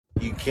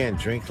You can't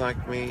drink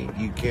like me.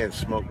 You can't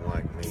smoke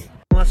like me.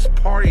 Let's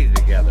party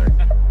together.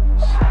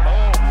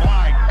 Oh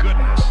my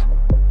goodness.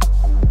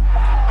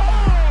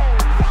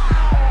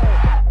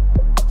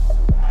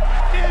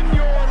 In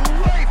your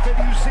life have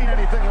you seen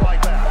anything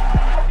like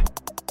that?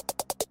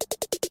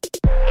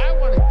 I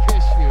want to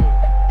kiss you.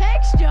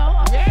 Thanks,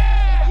 Joe.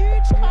 Yeah.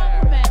 Huge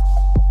compliment.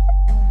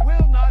 You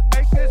will not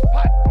make this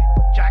putt,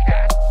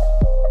 jackass.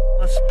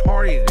 Let's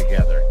party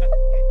together.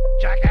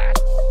 Jackass.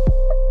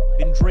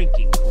 Been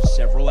drinking for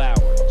several hours.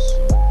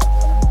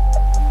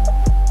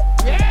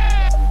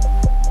 Yeah.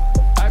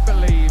 I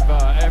believe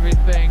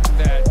everything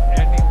that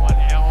anyone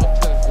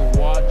else has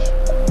watched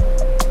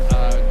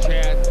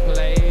Chad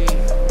play.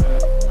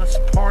 Let's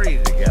party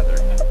together.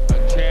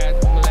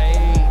 Chad play.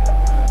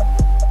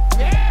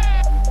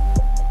 Yeah.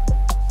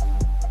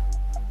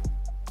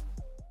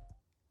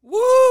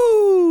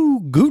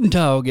 Woo! Guten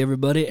Tag,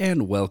 everybody,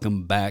 and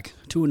welcome back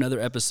to another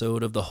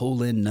episode of the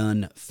Hole in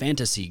None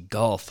Fantasy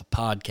Golf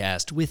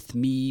Podcast with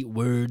me,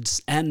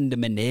 Words, and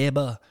my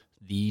neighbor,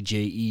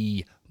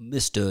 VJE,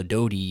 Mr.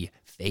 Doty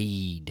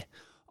Fade.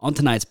 On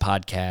tonight's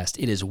podcast,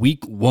 it is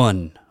week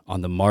 1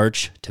 on the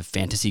march to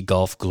fantasy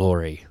golf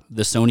glory,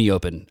 the Sony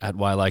Open at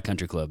Waialae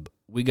Country Club.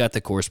 We got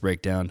the course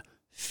breakdown,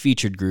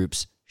 featured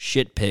groups,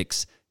 shit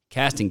picks,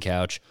 casting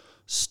couch,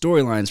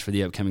 storylines for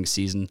the upcoming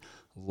season,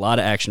 a lot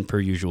of action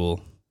per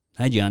usual.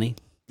 Hi, Johnny.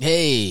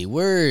 Hey,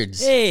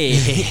 Words. Hey.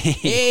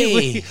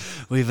 Hey.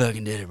 we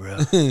fucking did it, bro.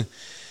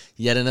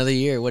 Yet another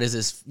year. What is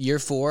this? Year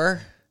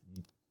 4?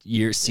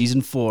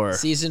 Season 4.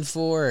 Season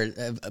 4.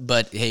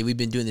 But hey, we've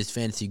been doing this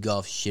fantasy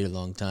golf shit a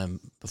long time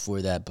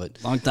before that.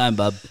 But Long time,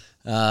 bub.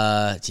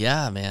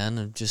 yeah, man.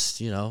 I'm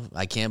just,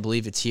 I can't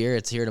believe it's here.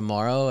 It's here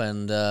tomorrow.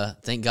 And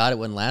thank God it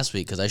wasn't last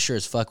week because I sure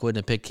as fuck wouldn't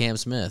have picked Cam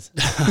Smith.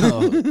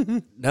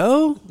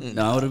 No?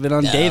 No, it would have been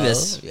on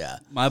Davis. Yeah.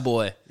 My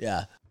boy.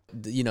 Yeah.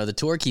 The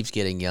tour keeps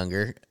getting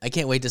younger. I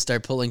can't wait to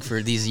start pulling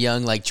for these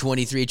young,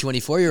 23,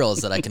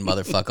 24-year-olds that I can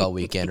motherfuck all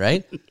weekend,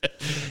 right?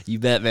 You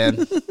bet, man.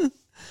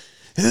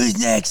 Who's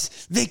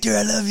next? Victor,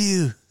 I love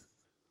you.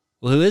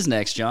 Well, who is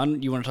next,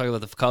 John? You want to talk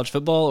about the college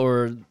football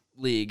or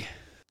league?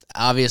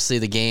 Obviously,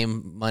 the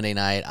game Monday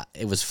night,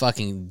 it was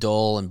fucking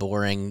dull and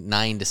boring,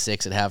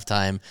 9-6 at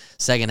halftime.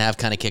 Second half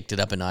kind of kicked it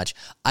up a notch.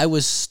 I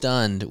was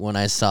stunned when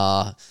I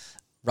saw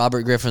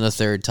Robert Griffin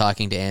III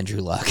talking to Andrew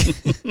Luck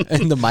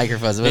in the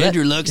microphones.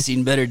 Andrew Luck's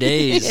seen better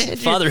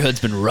days. Fatherhood's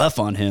been rough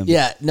on him.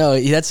 Yeah, no,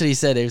 that's what he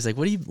said. He was like,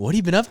 "What have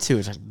you been up to?"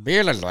 It's like,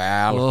 being a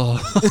dad.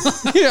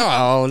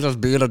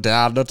 Just being a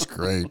dad. That's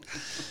great.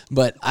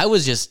 But I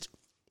was just,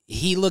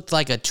 he looked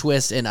like a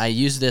twist, and I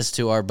used this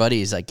to our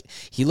buddies. Like,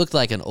 he looked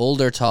like an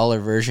older,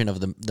 taller version of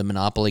the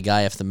Monopoly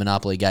guy if the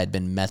Monopoly guy had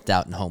been methed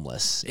out and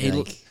homeless.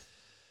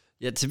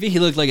 Yeah, to me, he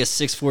looked like a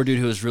 6'4" dude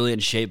who was really in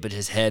shape, but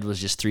his head was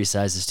just 3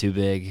 sizes too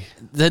big.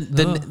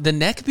 The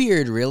neck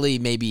beard really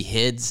maybe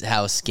hids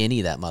how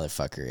skinny that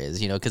motherfucker is,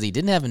 because he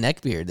didn't have a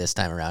neck beard this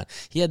time around.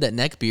 He had that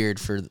neck beard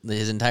for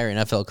his entire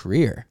NFL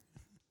career.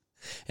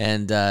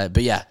 And,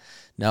 but yeah,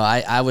 no,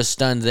 I was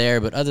stunned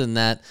there. But other than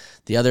that,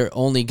 the other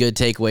only good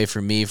takeaway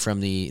for me from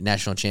the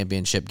national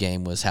championship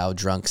game was how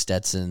drunk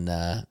Stetson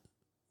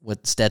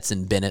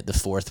Bennett the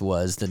fourth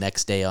was the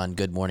next day on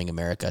Good Morning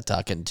America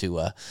talking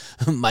to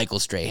Michael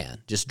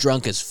Strahan, just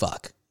drunk as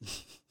fuck,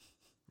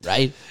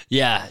 right?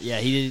 Yeah,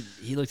 he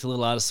looked a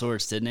little out of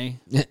sorts, didn't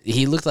he?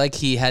 He looked like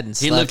he hadn't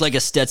slept. He looked like a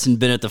Stetson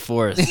Bennett the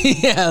fourth.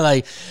 Yeah,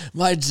 like,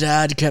 my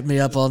dad kept me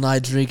up all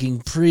night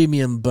drinking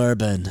premium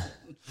bourbon.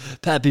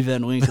 Pappy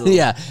Van Winkle.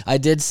 Yeah, I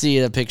did see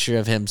a picture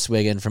of him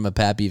swigging from a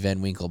Pappy Van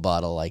Winkle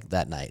bottle like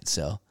that night,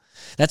 so.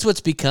 That's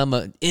what's become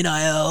a NIL,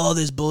 all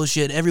this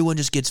bullshit. Everyone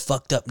just gets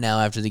fucked up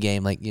now after the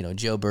game. Like,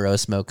 Joe Burrow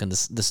smoking the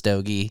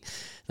stogie.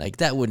 Like,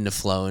 that wouldn't have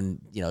flown,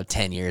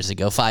 10 years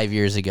ago, 5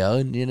 years ago.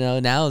 And,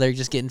 now they're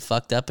just getting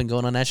fucked up and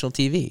going on national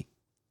TV.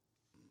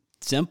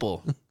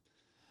 Simple.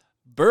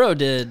 Burrow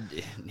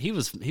he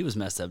was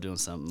messed up doing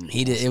something.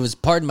 He did. It was,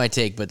 pardon my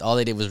take, but all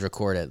they did was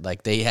record it.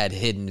 Like, they had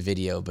hidden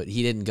video, but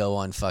he didn't go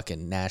on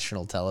fucking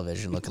national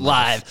television looking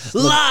live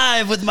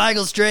with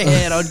Michael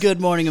Strahan on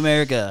Good Morning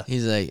America.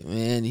 He's like,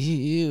 man,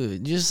 you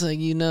just like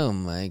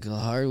Michael,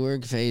 hard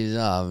work pays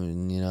off,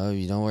 and if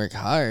you don't work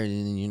hard,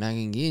 then you're not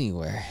gonna get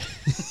anywhere.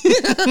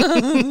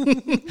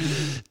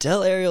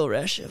 Tell Ariel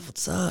Reshiff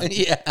what's up.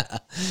 Yeah,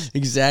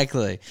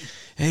 exactly.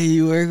 Hey,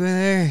 you work with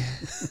her?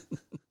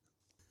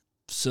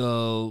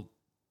 So,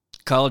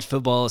 college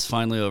football is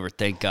finally over.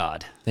 Thank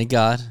God. Thank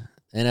God.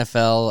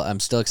 NFL, I'm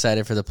still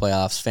excited for the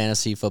playoffs.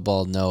 Fantasy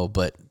football, no,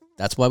 but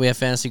that's why we have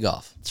fantasy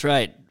golf. That's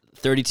right.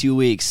 32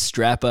 weeks.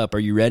 Strap up. Are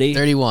you ready?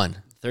 31.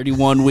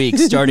 31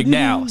 weeks. Starting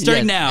now.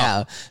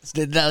 Now.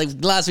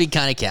 Last week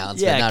kind of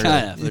counts. Yeah, but not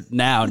kind of. really. But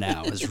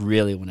now is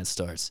really when it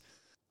starts.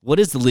 What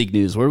is the league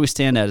news? Where do we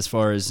stand at as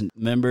far as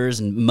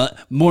members and,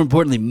 more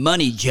importantly,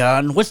 money,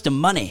 John? What's the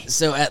money?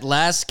 So at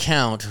last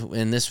count,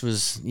 and this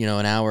was,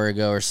 an hour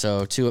ago or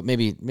so,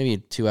 maybe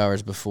 2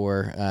 hours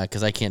before,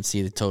 because I can't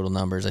see the total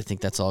numbers. I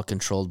think that's all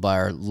controlled by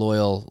our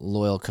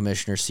loyal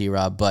commissioner,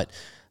 C-Rob. But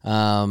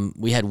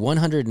We had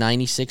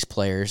 196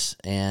 players,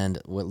 and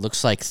what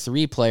looks like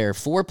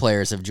 4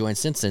 players have joined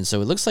since then.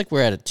 So it looks like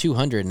we're at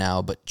 200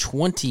 now, but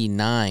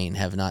 29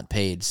 have not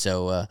paid.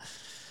 So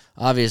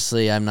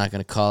obviously, I'm not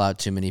going to call out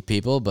too many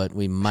people, but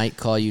we might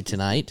call you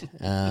tonight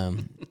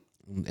and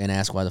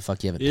ask why the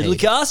fuck you haven't It'll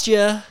paid. cost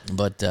you.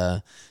 But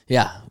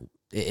yeah,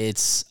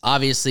 it's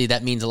obviously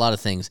that means a lot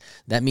of things.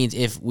 That means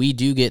if we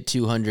do get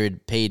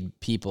 200 paid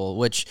people,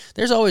 which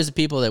there's always the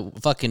people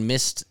that fucking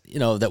missed,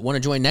 that want to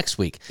join next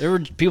week. There were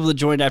people that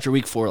joined after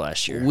week 4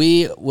 last year.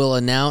 We will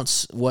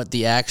announce what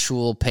the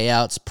actual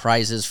payouts,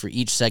 prizes for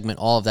each segment,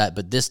 all of that.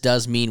 But this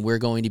does mean we're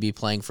going to be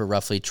playing for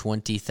roughly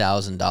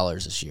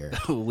 $20,000 this year.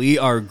 We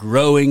are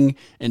growing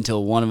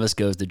until one of us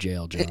goes to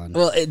jail, John.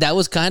 Well, that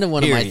was kind of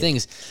one of my Period.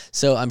 things.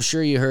 So I'm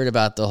sure you heard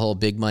about the whole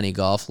big money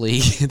golf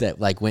league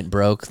that went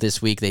broke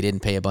this week. They didn't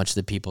pay a bunch of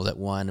the people that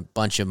won. A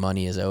bunch of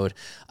money is owed.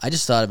 I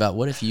just thought about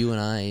what if you and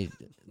I,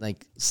 I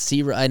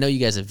know you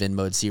guys have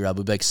Venmo'd C-Rob.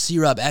 We'd be like,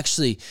 C-Rob,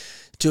 actually,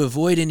 to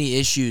avoid any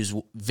issues,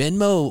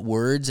 Venmo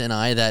Words and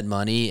I that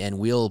money, and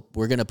we're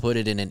going to put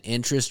it in an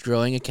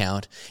interest-growing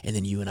account, and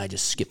then you and I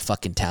just skip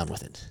fucking town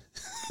with it.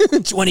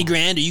 20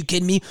 grand? Are you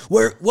kidding me?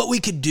 What we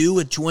could do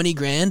with 20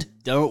 grand?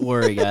 Don't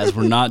worry, guys.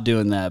 We're not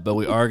doing that, but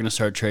we are going to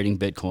start trading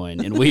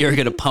Bitcoin, and we are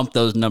going to pump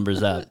those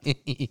numbers up.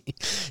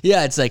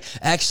 Yeah, it's like,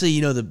 actually,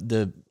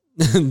 the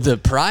the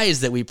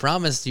prize that we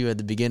promised you at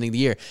the beginning of the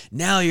year,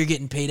 now you're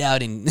getting paid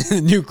out in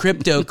new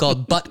crypto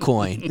called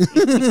Buttcoin.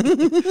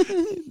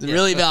 It's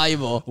really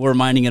valuable. We're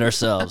mining it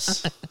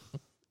ourselves.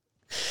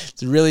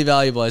 It's really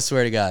valuable, I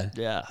swear to God.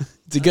 Yeah.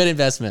 It's a good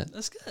investment.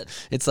 That's good.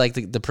 It's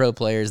like the pro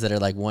players that are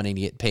wanting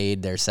to get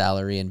paid their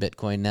salary in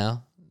Bitcoin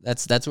now.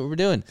 That's what we're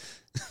doing.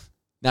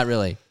 Not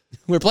really.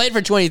 We're playing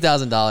for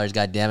 $20,000,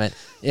 God damn it,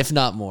 if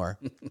not more.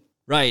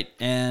 Right.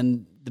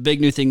 And the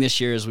big new thing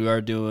this year is we are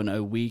doing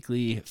a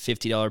weekly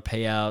 $50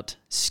 payout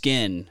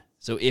skin.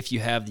 So if you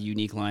have the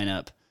unique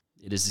lineup,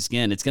 it is a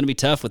skin. It's going to be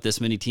tough with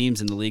this many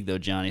teams in the league, though,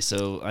 Johnny.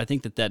 So I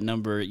think that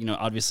number,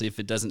 obviously, if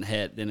it doesn't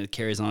hit, then it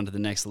carries on to the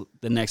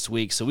next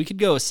week. So we could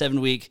go a 7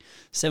 week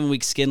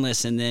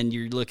skinless, and then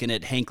you're looking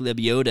at Hank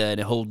Lebioda in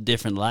a whole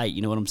different light.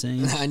 You know what I'm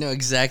saying? I know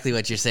exactly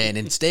what you're saying.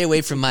 And stay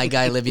away from my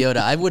guy Lebioda.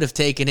 I would have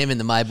taken him in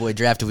the My Boy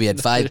draft if we had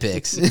 5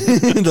 picks.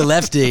 The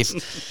lefty.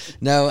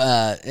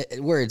 No,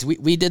 words.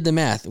 We did the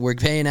math. We're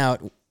paying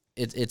out.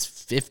 It's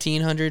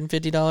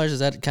 $1,550. Is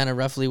that kind of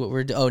roughly what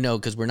we're doing? Oh, no,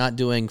 because we're not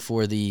doing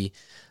for the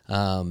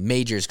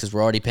majors because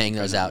we're already paying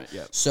those out.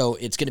 Yep. So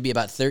it's going to be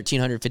about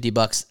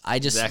 $1,350. I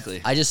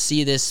just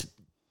see this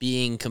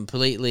being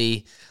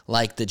completely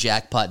like the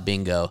jackpot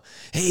bingo.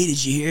 Hey,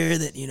 did you hear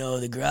that,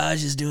 the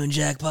garage is doing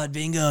jackpot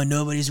bingo and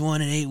nobody's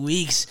won in 8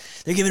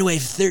 weeks? They're giving away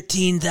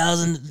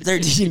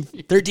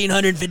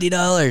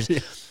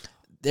 $1,350.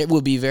 It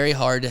will be very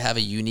hard to have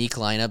a unique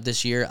lineup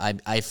this year.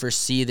 I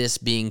foresee this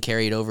being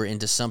carried over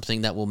into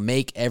something that will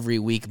make every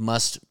week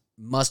must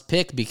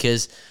pick,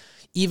 because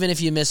even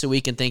if you miss a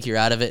week and think you're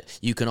out of it,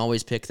 you can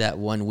always pick that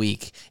 1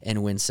 week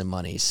and win some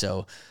money.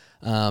 So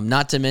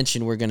not to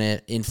mention we're going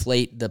to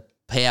inflate the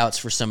payouts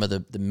for some of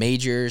the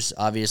majors.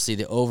 Obviously,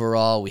 the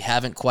overall, we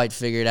haven't quite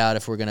figured out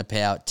if we're going to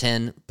pay out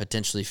 10,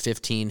 potentially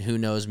 15, who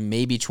knows,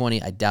 maybe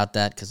 20. I doubt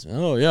that because,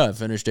 I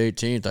finished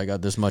 18th. I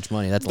got this much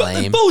money. That's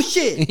lame.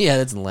 Bullshit! Yeah,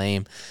 that's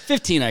lame.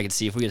 15 I could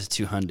see if we get to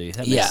 200.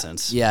 That makes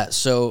sense. Yeah,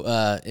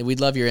 so we'd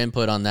love your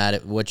input on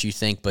that, what you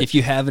think. But if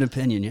you have an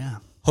opinion, yeah.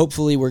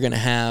 Hopefully, we're going to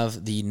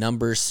have the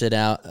numbers sent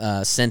out,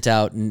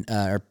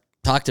 or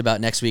talked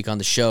about next week on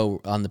the show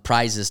on the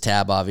prizes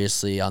tab,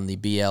 obviously on the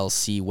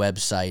BLC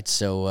website.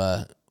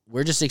 So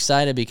we're just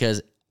excited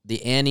because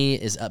the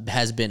ante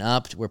has been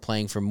upped. We're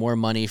playing for more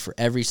money for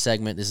every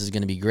segment. This is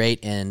going to be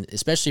great, and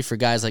especially for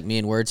guys like me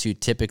and Words who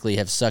typically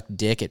have sucked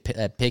dick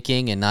at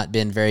picking and not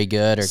been very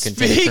good or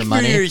contended for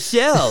money. Speak for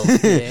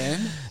yourself, man.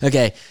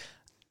 Okay.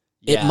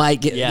 Yeah, it might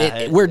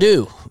get. We're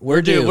due.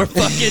 We're due. We're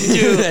fucking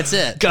due. That's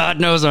it. God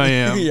knows I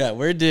am. Yeah,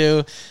 we're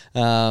due.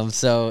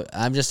 So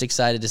I'm just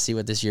excited to see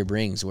what this year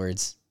brings.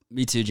 Words.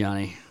 Me too,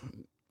 Johnny.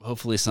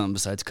 Hopefully something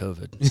besides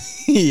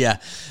COVID. Yeah.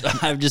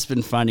 I've just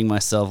been finding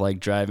myself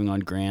driving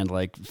on Grand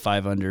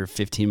 5 under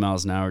 15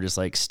 miles an hour, just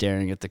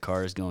staring at the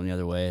cars going the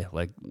other way,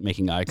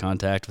 making eye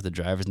contact with the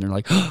drivers, and they're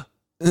like,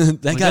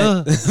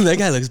 that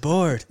guy looks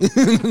bored.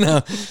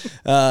 No.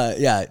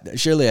 Yeah,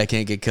 surely I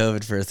can't get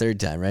COVID for a third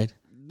time, right?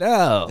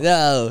 No,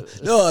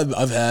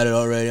 I've had it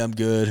already. I'm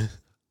good.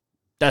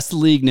 That's the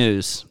league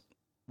news.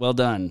 Well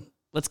done.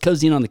 Let's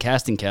cozy in on the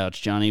casting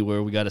couch, Johnny,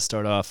 where we got to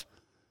start off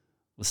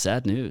with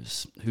sad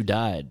news. Who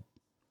died?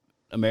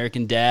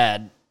 American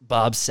dad,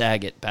 Bob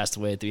Saget, passed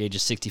away at the age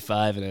of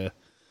 65 in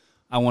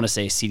I want to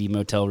say seedy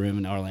motel room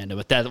in Orlando,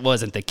 but that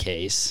wasn't the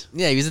case.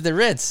 Yeah, he was at the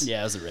Ritz.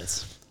 Yeah, it was the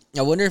Ritz.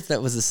 I wonder if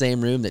that was the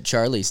same room that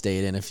Charlie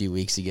stayed in a few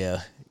weeks ago.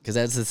 Because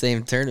that's the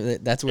same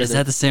turn. That's where Is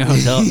that the same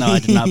hotel? No, I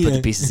did not put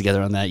the pieces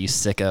together on that. You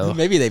sicko.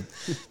 Maybe they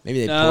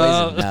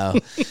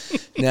poisoned.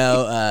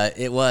 No,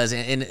 it was.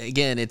 And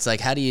again, it's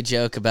how do you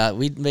joke about?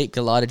 We make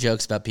a lot of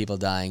jokes about people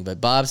dying,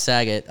 but Bob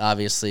Saget,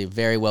 obviously,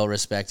 very well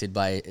respected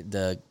by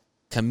the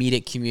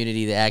comedic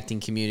community, the acting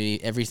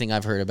community, everything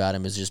I've heard about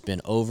him has just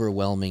been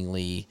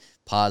overwhelmingly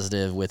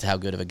positive with how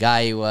good of a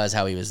guy he was,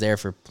 how he was there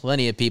for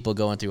plenty of people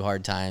going through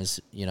hard times,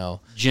 you know.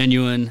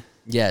 Genuine.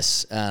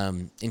 Yes,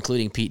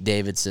 including Pete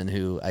Davidson,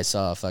 who I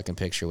saw a fucking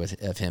picture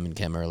of him and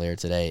Kim earlier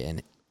today,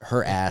 and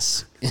her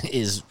ass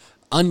is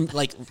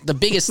like the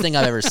biggest thing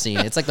I've ever seen.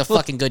 It's like the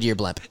fucking Goodyear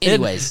blimp.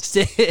 Anyways.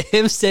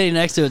 Him standing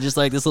next to it just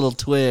like this little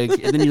twig,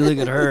 and then you look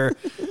at her.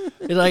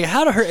 You're like,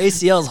 how do her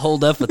ACLs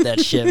hold up with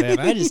that shit, man?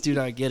 I just do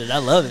not get it. I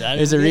love it.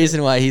 There's a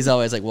reason why he's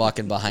always like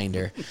walking behind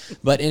her.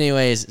 But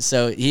anyways,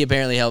 so he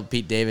apparently helped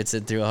Pete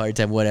Davidson through a hard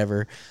time,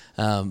 whatever.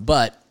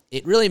 But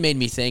it really made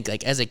me think,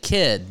 like, as a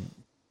kid,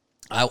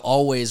 I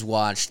always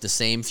watched the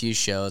same few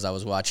shows. I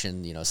was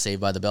watching, you know, Saved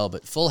by the Bell,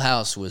 but Full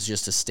House was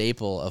just a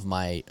staple of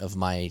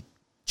my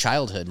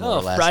childhood, more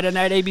or less. Friday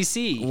night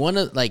ABC. One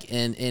of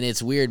and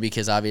it's weird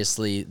because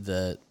obviously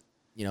the,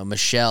 you know,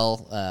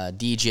 Michelle,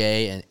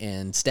 DJ,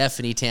 and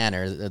Stephanie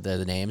Tanner,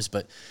 the names,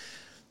 but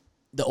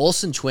the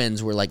Olsen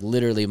twins were like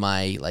literally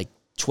my like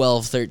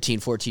 12, 13,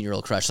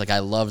 14-year-old crush. Like I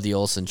loved the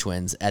Olsen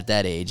twins at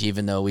that age,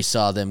 even though we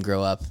saw them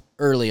grow up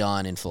early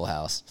on in Full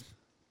House.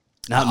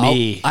 Not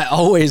me. I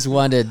always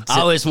wanted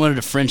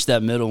to French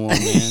that middle one,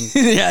 man.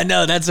 Yeah,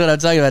 no, that's what I'm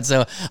talking about.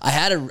 So I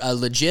had a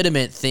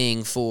legitimate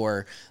thing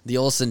for the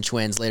Olsen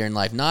twins later in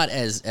life, not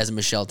as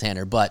Michelle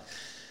Tanner, but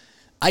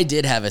I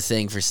did have a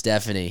thing for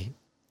Stephanie.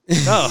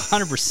 Oh,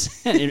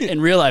 100%.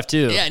 In real life,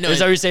 too. Yeah, no. Is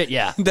that what you're saying?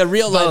 Yeah. The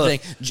real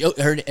life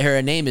thing.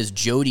 Her name is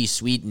Jodie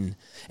Sweetin.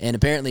 And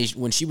apparently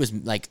when she was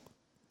like,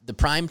 the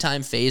prime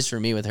time phase for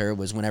me with her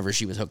was whenever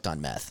she was hooked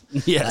on meth.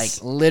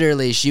 Yes. Like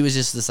literally she was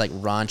just this like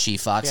raunchy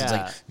fox. Yeah. It's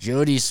like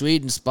Jodie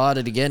Sweetin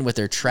spotted again with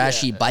her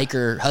trashy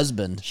biker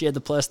husband. She had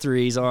the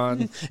 +3s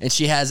on. And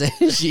she has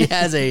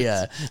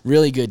a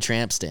really good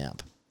tramp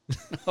stamp.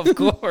 Of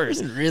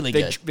course. Really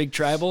good. Big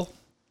tribal.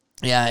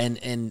 Yeah,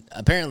 and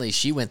apparently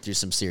she went through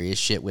some serious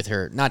shit with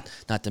her, not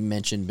to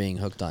mention being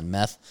hooked on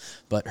meth,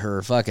 but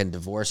her fucking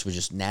divorce was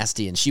just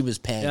nasty, and she was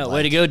paying. Yeah,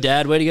 way to go,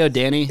 Dad. Way to go,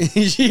 Danny.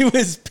 She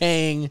was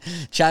paying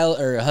child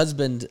or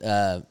husband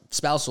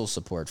spousal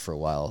support for a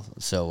while.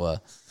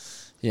 So,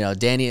 you know,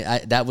 Danny,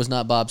 that was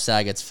not Bob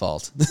Saget's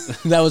fault.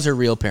 That was her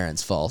real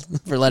parents' fault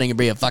for letting her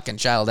be a fucking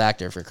child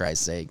actor, for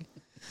Christ's sake.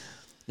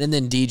 And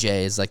then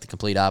DJ is like the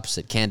complete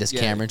opposite. Candace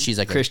Cameron, she's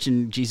like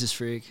Christian Jesus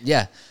freak.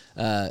 Yeah.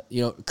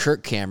 You know,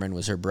 Kirk Cameron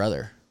was her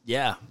brother.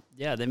 Yeah.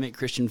 Yeah, they make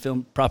Christian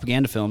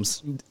propaganda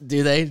films.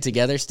 Do they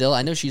together still?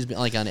 I know she's been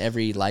like on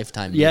every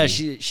Lifetime movie. Yeah,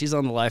 she's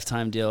on the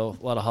Lifetime deal.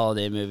 A lot of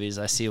holiday movies.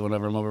 I see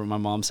whenever I'm over at my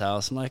mom's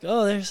house. I'm like,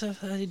 oh, there's a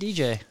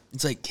DJ.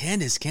 It's like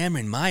Candace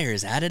Cameron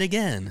Myers at it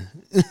again.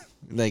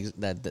 Like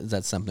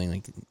that's something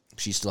like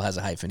she still has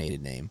a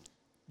hyphenated name.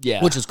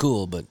 Yeah, which is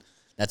cool, but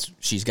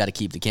she's got to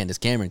keep the Candace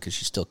Cameron because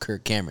she's still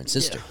Kirk Cameron's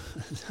sister.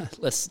 Yeah.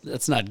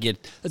 Let's not kid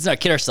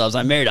ourselves.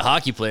 I married a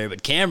hockey player,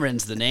 but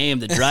Cameron's the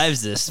name that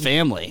drives this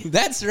family.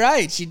 That's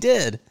right, she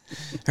did.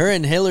 Her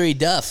and Hillary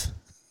Duff.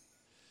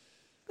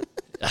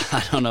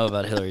 I don't know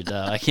about Hillary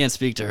Duff. I can't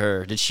speak to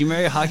her. Did she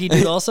marry a hockey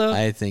dude also?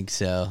 I think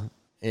so.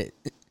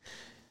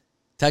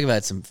 Talk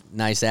about some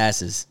nice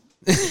asses.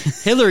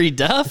 Hillary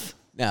Duff?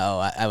 No,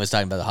 I was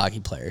talking about the hockey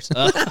players.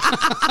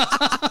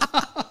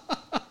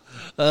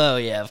 Oh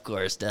yeah, of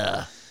course.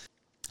 Duh.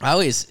 I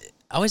always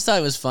thought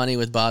it was funny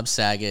with Bob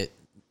Saget,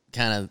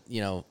 kind of,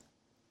 you know,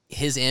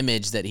 his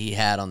image that he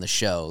had on the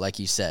show. Like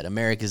you said,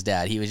 America's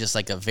Dad. He was just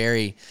like a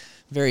very,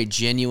 very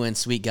genuine,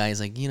 sweet guy. He's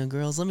like, you know,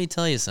 girls, let me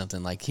tell you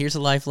something. Like, here's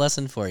a life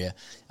lesson for you.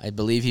 I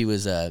believe he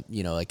was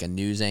you know, like a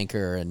news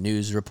anchor or a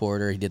news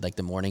reporter. He did like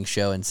the morning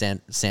show in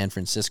San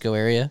Francisco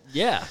area.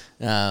 Yeah.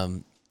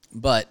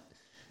 But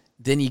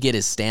then you get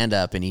his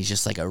stand-up, and he's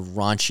just like a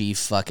raunchy,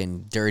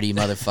 fucking dirty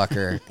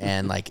motherfucker.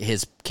 And like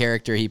his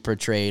character he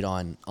portrayed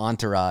on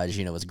Entourage,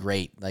 you know, was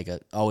great. Like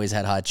always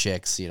had hot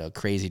chicks, you know,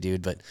 crazy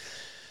dude. But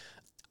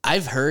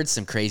I've heard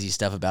some crazy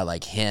stuff about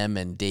like him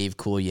and Dave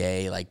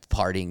Coulier, like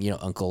partying, you know,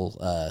 Uncle,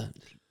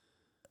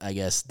 I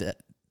guess that.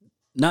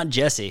 Not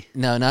Jesse.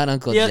 No, not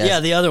Uncle Jesse.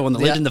 Yeah, the other one that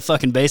lived in the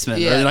fucking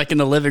basement, or like in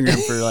the living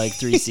room for like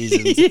 3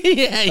 seasons.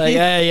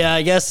 Yeah.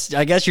 I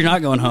guess you're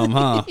not going home,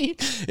 huh? Yeah,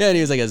 and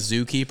he was like a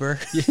zookeeper.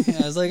 Yeah,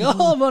 I was like,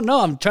 oh well,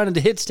 no, I'm trying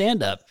to hit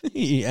stand up.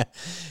 Yeah,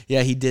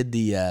 he did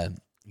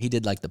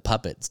like the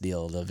puppets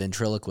deal, the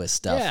ventriloquist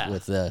stuff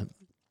with the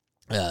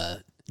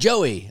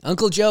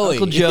Uncle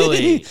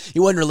Joey. He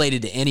wasn't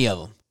related to any of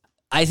them.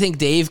 I think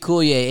Dave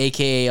Coulier,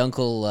 aka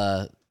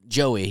Uncle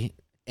Joey,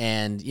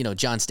 and, you know,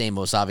 John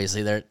Stamos,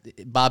 obviously,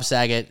 Bob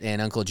Saget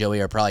and Uncle Joey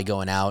are probably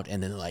going out,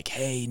 and then they're like,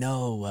 hey,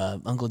 no,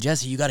 Uncle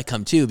Jesse, you got to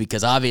come too,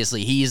 because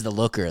obviously he's the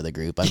looker of the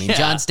group. I mean,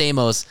 John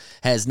Stamos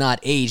has not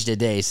aged a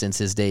day since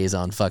his days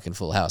on fucking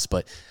Full House,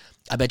 but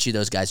I bet you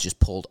those guys just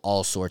pulled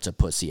all sorts of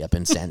pussy up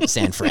in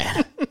San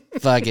Fran.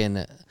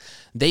 Fucking,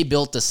 they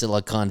built the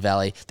Silicon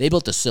Valley. They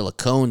built the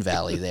Silicon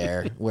Valley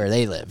there where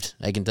they lived.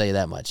 I can tell you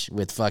that much.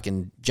 With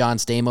fucking John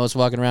Stamos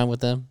walking around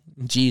with them.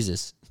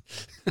 Jesus.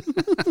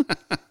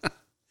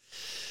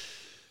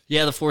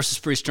 Yeah, the force is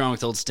pretty strong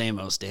with old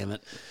Stamos, damn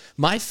it.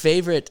 My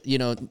favorite, you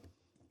know,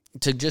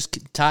 to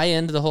just tie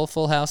into the whole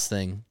Full House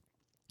thing,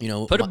 You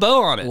know, Put a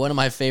bow on it. One of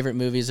my favorite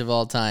movies of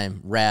all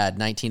time, Rad,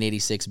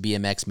 1986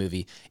 BMX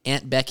movie.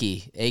 Aunt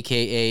Becky,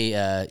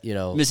 a.k.a.,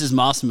 Mrs.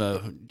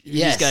 Mossimo.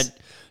 Yes. Just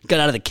got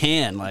out of the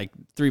can like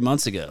 3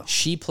 months ago.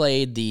 She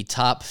played the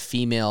top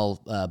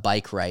female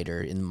bike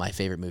rider in my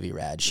favorite movie,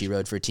 Rad. She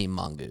rode for Team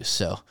Mongoose.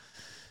 So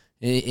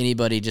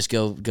anybody just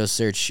go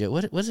search.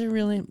 What was it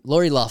really?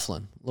 Lori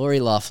Loughlin,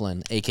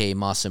 a.k.a.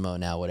 Mossimo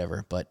now,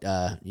 whatever. But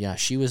yeah,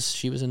 she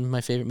was in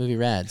my favorite movie,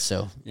 Rad.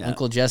 So Yeah.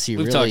 Uncle Jesse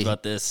We've really talked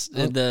about this.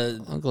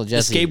 The Uncle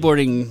Jesse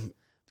skateboarding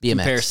BMX.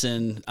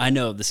 comparison. I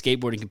know the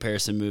skateboarding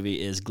comparison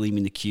movie is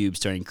Gleaming the Cube,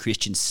 starring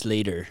Christian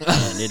Slater,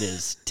 and it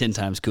is 10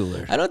 times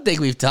cooler. I don't think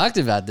we've talked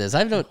about this.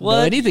 I don't know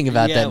anything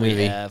about Yeah, that we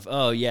movie. have.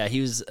 Oh yeah,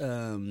 he was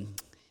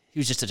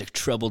just such a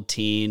troubled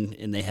teen,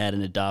 and they had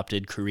an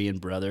adopted Korean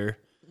brother,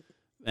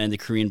 and the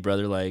Korean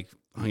brother like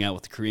hung out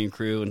with the Korean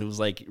crew, and it was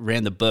like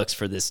ran the books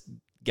for this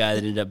guy that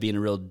ended up being a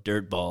real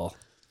dirtball.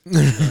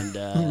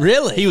 And,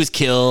 Really? he was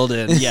killed,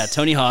 and yeah,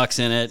 Tony Hawk's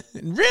in it.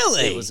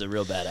 Really? It was a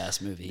real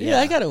badass movie. Yeah,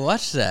 I gotta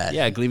watch that.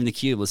 Yeah, Gleaming the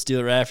Cube. Let's do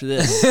it right after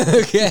this.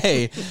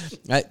 Okay.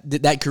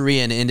 That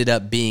Korean ended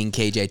up being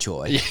KJ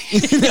Choi.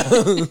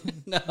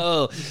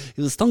 No,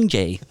 it was Sung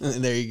Jae.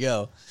 There you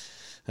go.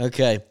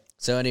 Okay.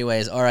 So,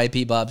 anyways,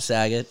 R.I.P. Bob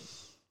Saget.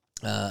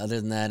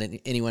 Other than that,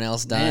 anyone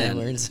else die?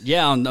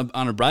 Yeah, on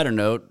a brighter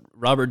note,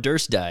 Robert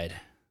Durst died.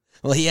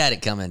 Well, he had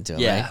it coming to him,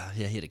 right? Yeah,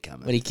 he had it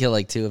coming. But he killed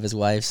like 2 of his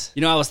wives.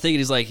 You know, I was thinking,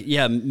 he's like,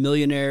 yeah,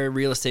 millionaire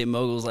real estate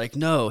mogul. Was like,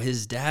 no,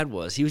 his dad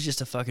was. He was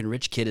just a fucking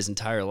rich kid his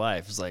entire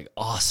life. It was like,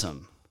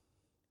 awesome.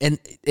 And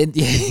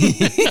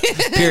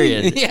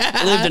Period.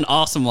 Yeah. Lived an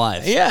awesome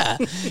life. Yeah,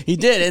 he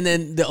did. And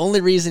then the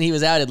only reason he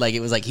was outed, like, it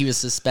was like he was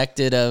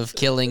suspected of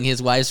killing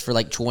his wives for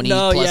like 20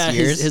 plus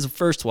years. His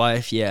first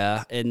wife,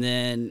 yeah. And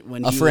then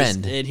when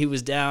he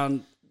was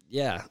down,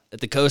 yeah, at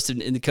the coast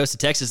in the coast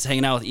of Texas,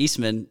 hanging out with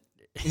Eastman.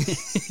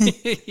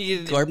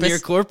 Corpus? Near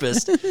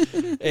Corpus,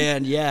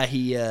 and yeah,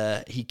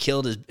 he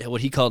killed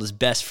what he called his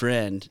best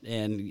friend,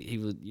 and he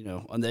was,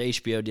 on the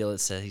HBO deal, it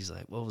said, he's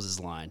like, what was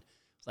his line?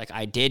 It's like,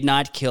 I did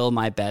not kill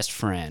my best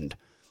friend,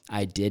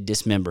 I did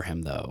dismember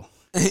him though,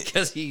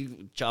 because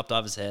he chopped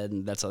off his head,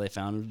 and that's how they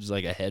found him. It was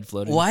like a head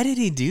floating. Why did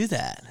he do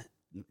that?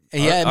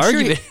 Yeah,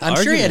 I'm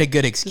sure he had a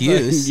good Like,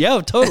 excuse. yeah,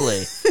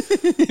 totally.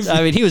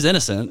 I mean, he was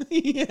innocent.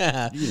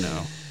 Yeah.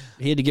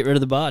 He had to get rid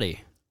of the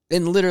body.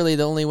 And literally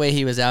the only way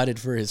he was outed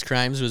for his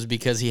crimes was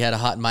because he had a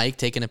hot mic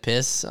taking a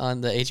piss on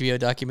the HBO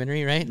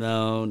documentary, right?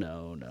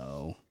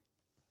 No.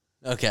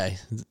 Okay.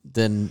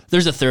 Then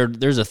There's a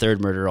third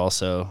murder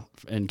also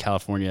in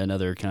California.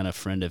 Another kind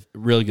of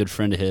really good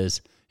friend of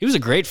his. He was a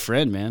great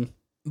friend, man.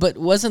 but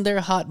wasn't there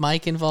a hot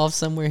mic involved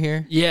somewhere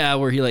here? Yeah,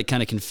 where he like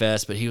kind of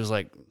confessed, but he was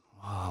like,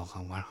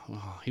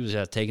 he was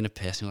taking a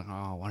piss. He was like,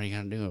 oh, what are you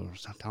gonna do?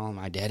 Stop telling him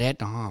I did it.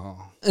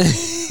 Oh. And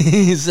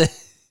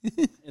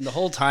the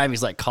whole time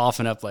he's like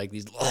coughing up like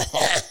these.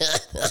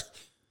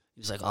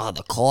 He's like, oh,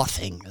 the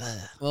coughing.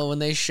 Well, when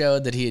they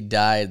showed that he had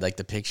died, like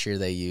the picture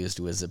they used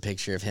was a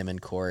picture of him in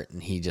court,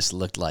 and he just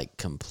looked like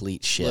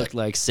complete shit. Looked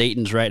like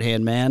Satan's right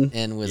hand man,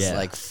 and was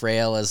like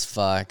frail as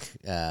fuck,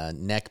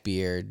 neck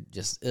beard,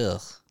 just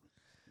ugh.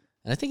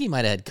 And I think he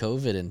might have had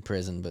COVID in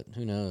prison, but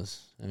who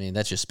knows? I mean,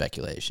 that's just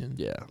speculation.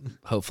 Yeah,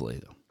 hopefully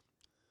though.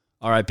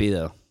 R.I.P.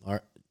 though.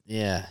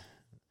 Yeah.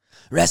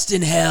 Rest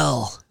in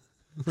hell,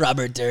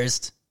 Robert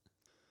Durst.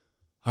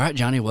 All right,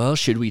 Johnny. Well,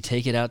 should we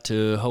take it out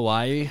to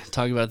Hawaii?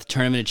 Talk about the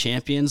Tournament of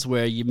Champions,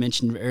 where you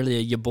mentioned earlier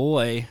your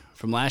boy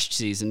from last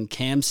season,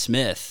 Cam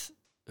Smith,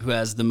 who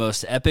has the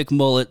most epic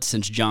mullet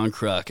since John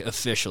Kruk,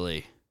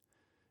 officially.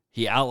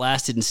 He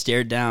outlasted and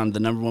stared down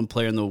the number one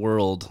player in the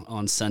world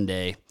on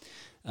Sunday,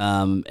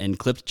 and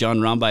clipped John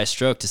Rahm by a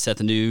stroke to set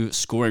the new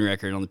scoring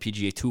record on the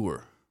PGA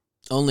Tour.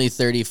 Only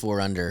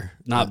 34 under.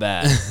 Not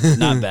bad.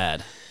 Not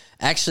bad.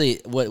 Actually,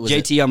 what was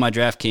JT on my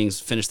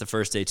DraftKings finished the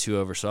first day 2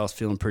 over, so I was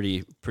feeling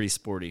pretty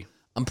sporty.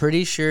 I'm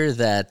pretty sure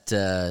that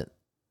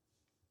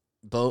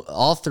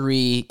all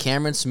three,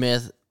 Cameron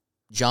Smith,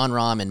 John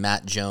Rahm, and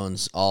Matt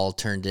Jones, all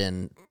turned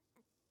in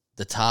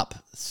the top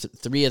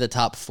 3 of the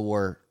top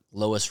 4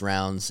 lowest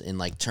rounds in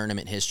like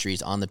tournament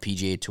histories on the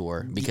PGA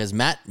Tour, because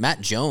Matt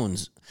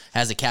Jones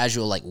has a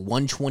casual like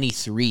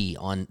 123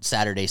 on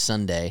Saturday,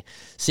 Sunday,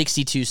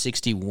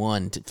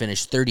 62-61 to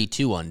finish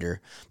 32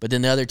 under. But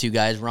then the other two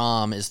guys,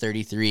 Rahm is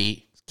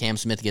 33, Cam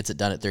Smith gets it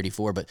done at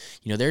 34. But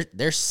you know,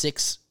 they're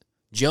 6.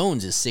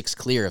 Jones is 6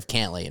 clear of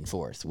Cantlay in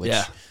 4th. Which,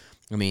 yeah.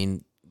 I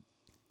mean,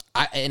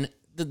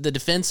 the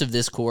defense of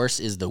this course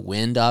is the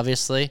wind,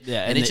 obviously.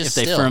 Yeah, and it's just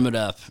if they firm it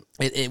up,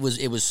 it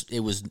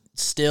was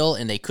still,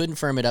 and they couldn't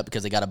firm it up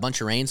because they got a bunch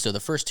of rain. So the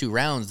first 2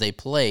 rounds they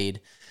played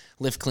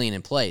lift clean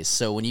in place.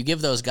 So when you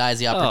give those guys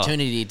the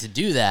opportunity to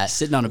do that,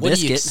 sitting on a what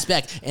biscuit, do you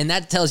expect? And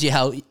that tells you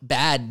how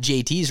bad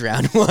JT's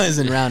round was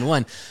in round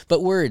 1.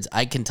 But words,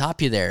 I can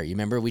top you there. You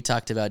remember we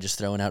talked about just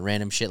throwing out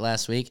random shit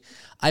last week?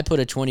 I put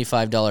a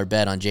 $25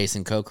 bet on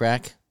Jason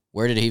Kokrak.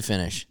 Where did he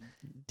finish?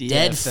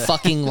 Dead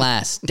fucking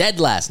last. Dead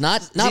last.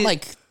 Not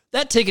like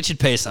That ticket should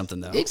pay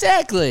something, though.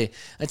 Exactly.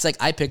 It's like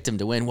I picked him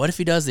to win. What if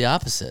he does the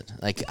opposite?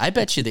 Like, I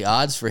bet you the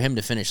odds for him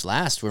to finish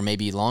last were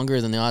maybe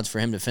longer than the odds for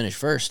him to finish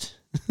first.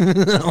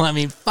 I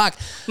mean, fuck.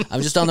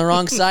 I'm just on the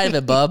wrong side of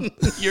it, bub.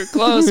 You're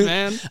close,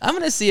 man. I'm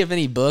going to see if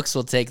any books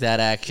will take that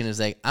action. It's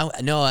like,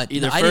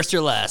 Either first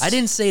or last. I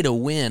didn't say to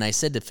win. I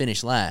said to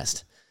finish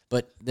last.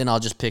 But then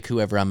I'll just pick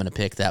whoever I'm going to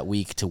pick that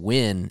week to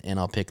win, and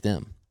I'll pick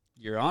them.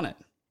 You're on it.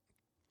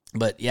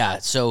 But, yeah,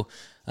 so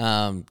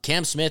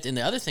Cam Smith, and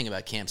the other thing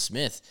about Cam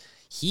Smith,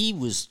 he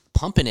was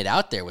pumping it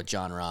out there with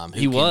John Rahm.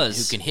 Who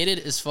can hit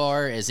it as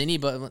far as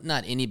anybody,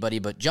 not anybody,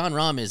 but John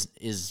Rahm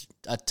is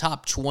a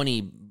top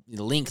 20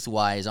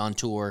 lengthwise on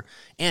tour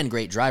and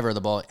great driver of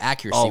the ball,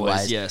 accuracy-wise.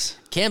 Always, yes.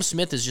 Cam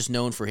Smith is just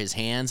known for his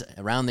hands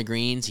around the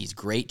greens. He's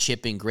great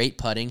chipping, great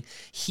putting.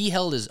 He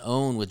held his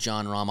own with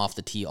John Rahm off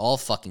the tee all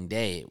fucking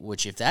day,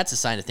 which if that's a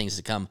sign of things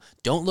to come,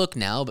 don't look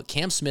now, but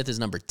Cam Smith is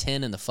number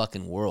 10 in the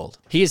fucking world.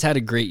 He has had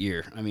a great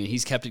year. I mean,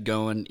 he's kept it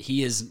going.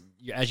 He is,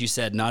 as you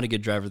said, not a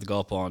good driver of the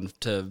golf ball.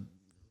 And to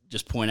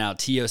just point out,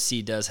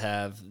 TOC does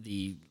have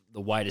the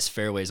widest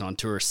fairways on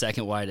tour,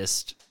 second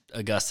widest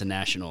Augusta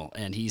National,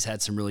 and he's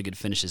had some really good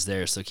finishes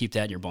there, so keep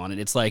that in your bonnet.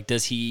 It's like,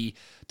 does he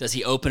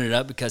open it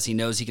up because he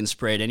knows he can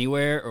spray it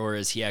anywhere, or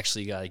is he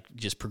actually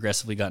just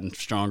progressively gotten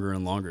stronger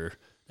and longer?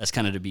 That's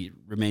kind of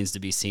remains to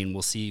be seen.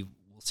 We'll see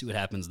what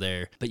happens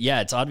there. But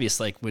yeah, it's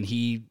obvious, like when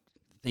he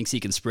thinks he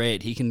can spray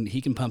it, he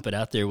can pump it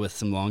out there with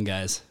some long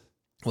guys.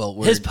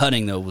 Well, his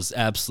putting though was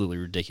absolutely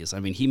ridiculous. I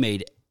mean, he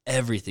made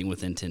everything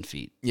within 10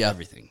 feet. Yeah.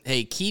 Everything.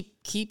 Hey,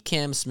 keep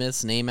Cam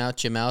Smith's name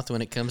out your mouth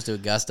when it comes to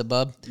Augusta,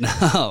 bub.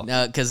 No.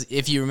 No, because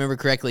if you remember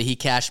correctly, he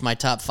cashed my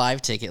top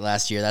 5 ticket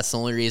last year. That's the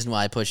only reason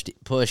why I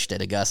pushed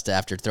at Augusta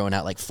after throwing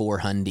out like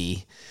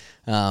 400.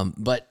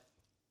 But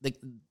the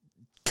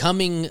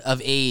coming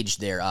of age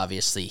there,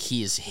 obviously,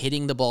 he is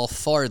hitting the ball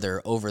farther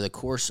over the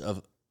course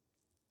of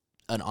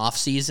an off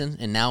season,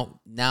 and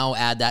now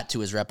add that to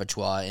his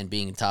repertoire and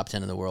being top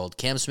 10 in the world.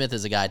 Cam Smith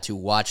is a guy to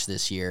watch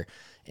this year.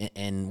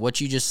 And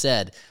what you just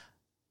said,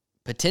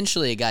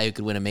 potentially a guy who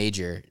could win a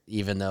major,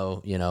 even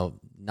though,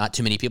 not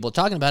too many people are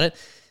talking about it.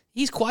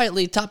 He's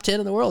quietly top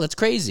 10 in the world. That's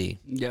crazy.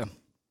 Yeah.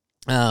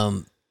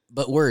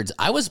 But words,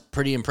 I was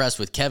pretty impressed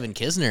with Kevin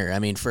Kisner. I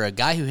mean, for a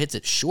guy who hits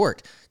it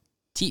short,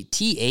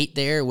 T8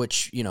 there,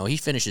 which, he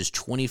finishes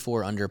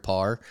 24 under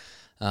par.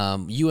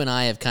 You and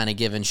I have kind of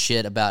given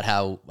shit about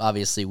how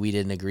obviously we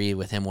didn't agree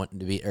with him wanting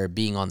to be or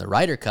being on the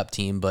Ryder Cup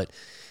team, but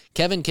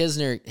Kevin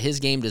Kisner,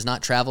 his game does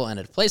not travel, and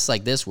at a place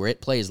like this where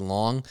it plays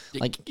long,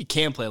 like it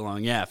can play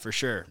long, yeah, for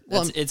sure.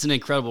 Well, it's an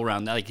incredible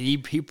round. Like he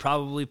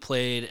probably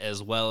played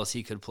as well as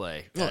he could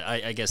play. Well,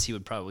 I guess he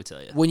would probably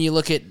tell you. When you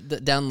look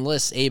at down the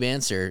list, Abe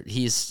Answer,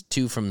 he's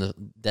 2 from the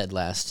dead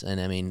last, and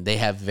I mean they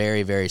have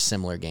very, very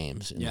similar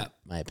games in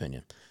my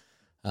opinion.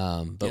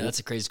 But that's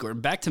a crazy score.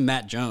 Back to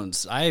Matt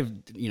Jones. I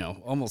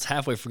almost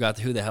halfway forgot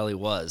who the hell he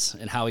was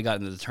and how he got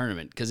into the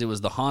tournament, because it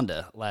was the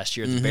Honda last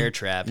year at the Bear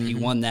Trap. He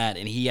won that,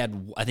 and he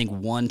had, I think,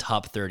 one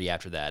top 30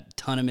 after that.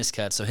 Ton of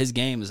miscuts. So his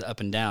game is up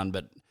and down,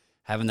 but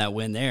having that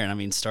win there, and I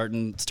mean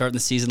starting the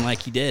season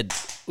like he did.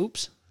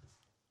 Oops.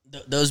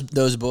 Those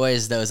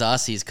boys, those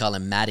Aussies call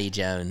him Matty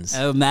Jones.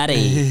 Oh,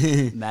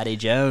 Matty. Matty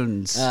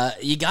Jones.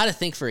 You got to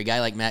think for a guy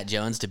like Matt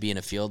Jones to be in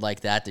a field like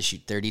that to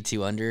shoot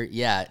 32 under.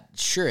 Yeah,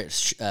 sure,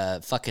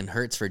 it fucking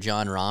hurts for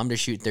John Rahm to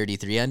shoot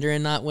 33 under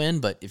and not win.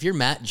 But if you're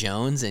Matt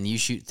Jones and you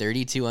shoot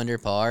 32 under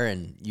par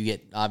and you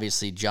get,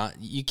 obviously,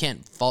 you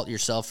can't fault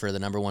yourself for the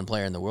number 1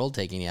 player in the world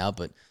taking you out,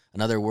 but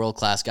another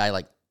world-class guy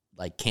like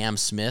Cam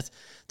Smith,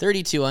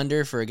 32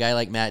 under for a guy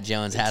like Matt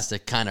Jones has to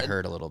kind of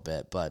hurt a little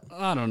bit, but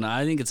I don't know.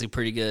 I think it's a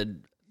pretty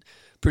good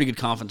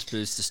confidence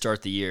boost to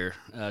start the year,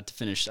 to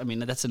finish. I mean,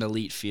 that's an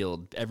elite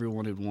field.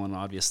 Everyone had won,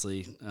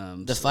 obviously.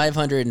 The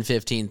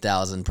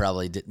 515,000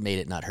 probably made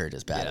it not hurt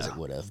as bad as it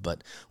would have.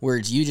 But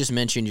words, you just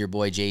mentioned your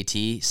boy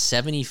JT,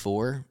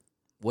 74.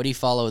 What do you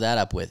follow that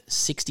up with?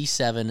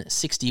 67,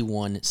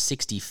 61,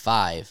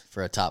 65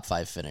 for a top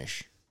 5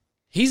 finish.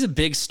 He's a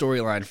big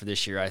storyline for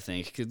this year, I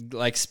think.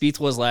 Like Spieth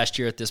was last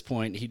year at this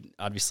point. He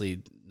obviously,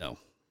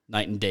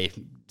 night and day.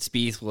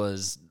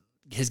 Spieth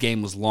his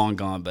game was long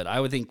gone, but I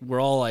would think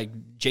we're all like,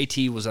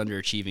 JT was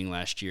underachieving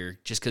last year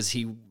just because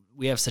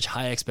we have such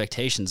high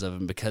expectations of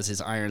him because his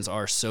irons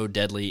are so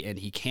deadly and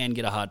he can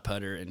get a hot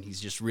putter and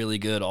he's just really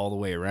good all the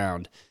way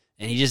around.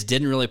 And he just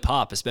didn't really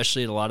pop,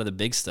 especially at a lot of the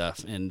big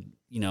stuff. And,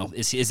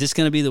 is this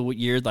going to be the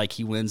year like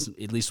he wins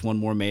at least one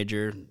more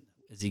major?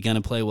 Is he going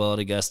to play well at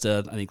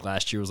Augusta? I think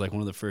last year was like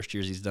one of the first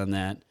years he's done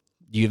that.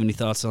 Do you have any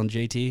thoughts on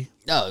JT?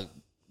 No,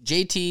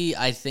 JT,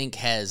 I think,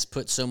 has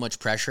put so much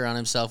pressure on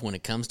himself when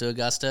it comes to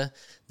Augusta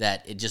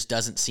that it just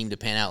doesn't seem to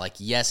pan out. Like,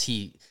 yes,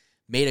 he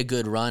made a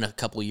good run a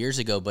couple years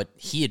ago, but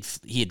he had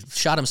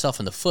shot himself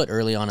in the foot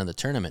early on in the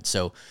tournament.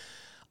 So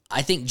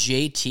I think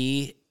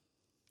JT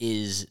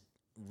is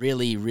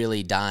really,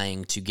 really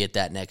dying to get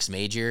that next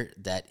major,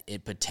 that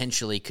it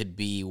potentially could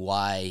be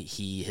why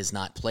he has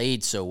not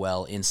played so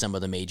well in some of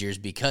the majors,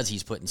 because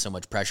he's putting so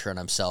much pressure on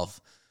himself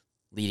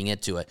leading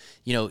into it.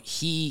 You know,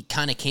 he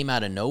kind of came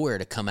out of nowhere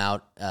to come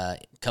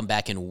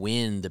back and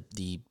win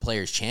the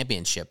Players'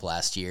 Championship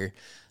last year.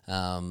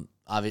 One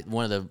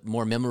of the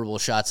more memorable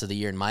shots of the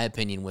year, in my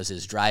opinion, was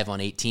his drive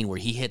on 18, where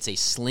he hits a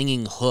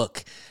slinging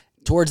hook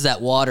towards that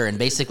water and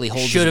basically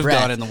holds Should his have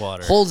breath. gone in the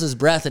water. Holds his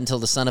breath until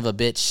the son of a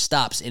bitch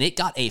stops, and it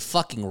got a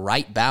fucking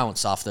right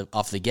bounce off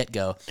the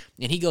get-go.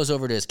 And he goes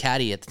over to his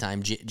caddy at the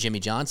time, Jimmy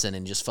Johnson,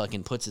 and just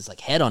fucking puts his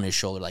like head on his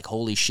shoulder, like,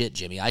 holy shit,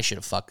 Jimmy, I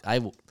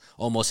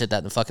almost hit that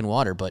in the fucking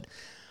water. But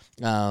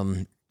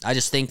I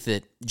just think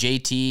that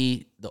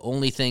JT, the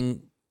only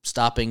thing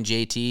stopping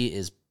JT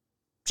is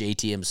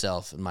JT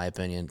himself, in my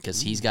opinion,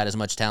 because he's got as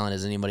much talent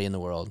as anybody in the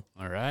world.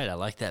 All right, I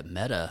like that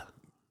meta.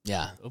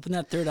 Yeah. Open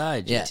that third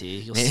eye, JT. Yeah.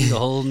 You'll see the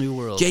whole new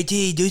world.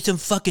 JT, do some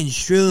fucking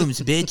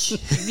shrooms, bitch.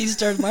 You need to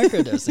start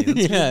microdosing.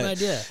 That's a good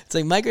idea. It's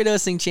like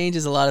microdosing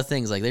changes a lot of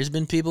things. Like there's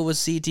been people with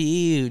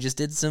CTE who just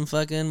did some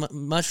fucking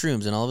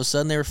mushrooms and all of a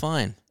sudden they were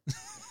fine.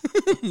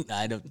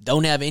 I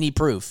don't have any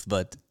proof,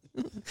 but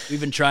We've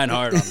been trying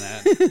hard on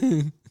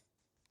that.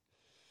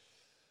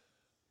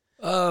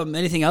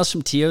 Anything else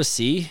from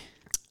TOC?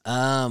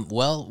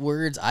 Well,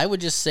 words, I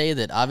would just say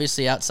that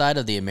obviously outside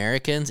of the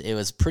Americans, it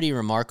was pretty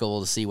remarkable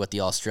to see what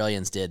the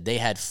Australians did. They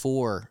had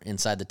 4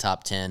 inside the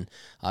top 10,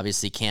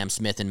 obviously Cam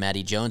Smith and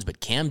Matty Jones, but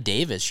Cam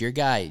Davis, your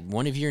guy,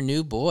 one of your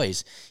new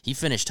boys, he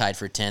finished tied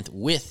for 10th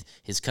with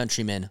his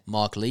countryman,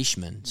 Mark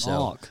Leishman.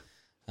 So,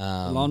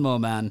 Lawnmower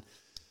man.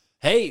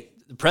 Hey,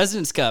 the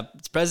President's Cup.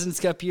 It's President's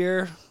Cup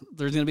year.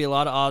 There's going to be a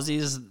lot of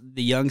Aussies.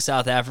 The young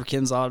South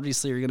Africans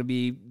obviously are going to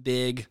be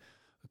big.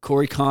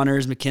 Corey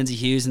Connors, Mackenzie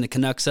Hughes, and the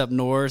Canucks up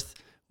north.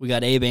 We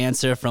got Abe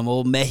Ancer from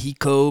old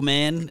Mexico,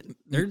 man.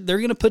 They're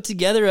going to put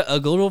together a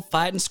good old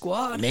fighting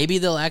squad. maybe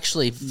they'll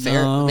actually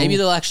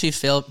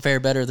fare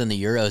better than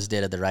the Euros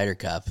did at the Ryder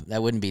Cup.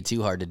 That wouldn't be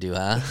too hard to do,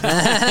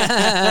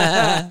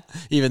 huh?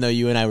 Even though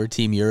you and I were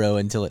Team Euro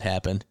until it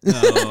happened.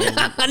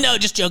 No,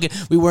 just joking.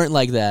 We weren't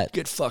like that.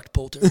 Get fucked,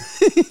 Poulter.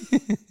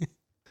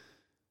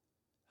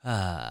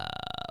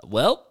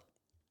 Well,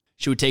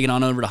 should we take it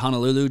on over to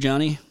Honolulu,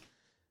 Johnny?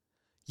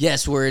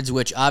 Yes, words,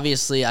 which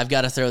obviously I've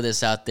got to throw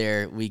this out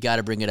there. We got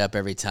to bring it up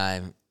every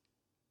time.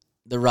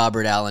 The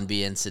Robert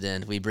Allenby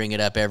incident. We bring it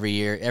up every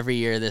year. Every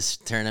year this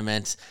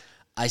tournament.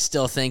 I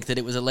still think that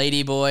it was a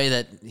ladyboy,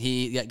 that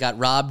he got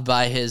robbed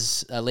by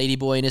his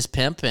ladyboy and his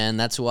pimp, and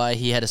that's why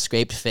he had a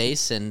scraped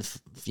face and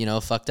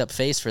fucked up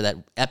face for that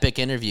epic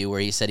interview where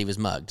he said he was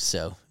mugged.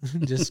 So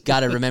just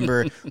got to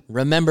remember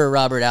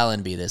Robert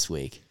Allenby this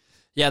week.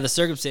 Yeah, the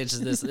circumstances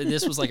of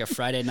this was like a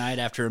Friday night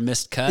after a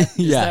missed cut.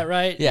 Is that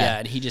right? Yeah.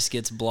 And he just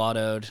gets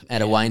blottoed.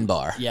 At a wine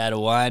bar. Yeah, at a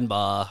wine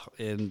bar,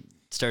 and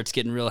starts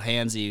getting real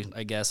handsy,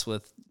 I guess,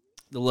 with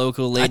the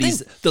local ladies,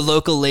 the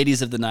local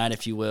ladies of the night,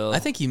 if you will. I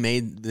think you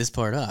made this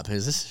part up.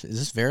 Is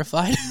this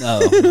verified? No.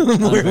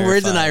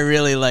 Words and I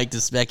really like to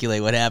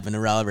speculate what happened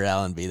to Robert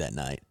Allenby that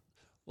night.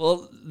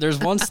 Well, there's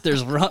one story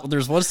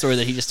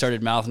that he just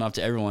started mouthing off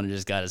to everyone and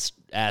just got his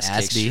ass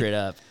kicked beat. straight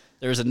up.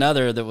 There was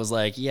another that was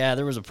like, yeah,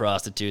 there was a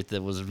prostitute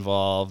that was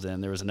involved,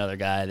 and there was another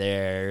guy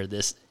there.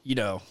 This,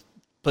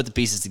 put the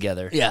pieces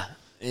together. Yeah.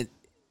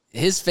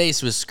 His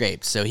face was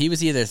scraped, so he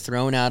was either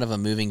thrown out of a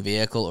moving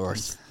vehicle or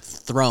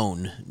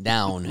thrown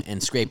down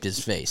and scraped his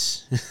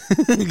face.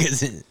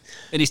 And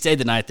he stayed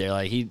the night there.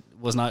 Like, he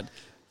was not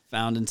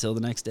found until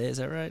the next day. Is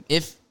that right?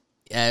 It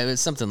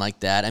was something like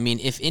that. I mean,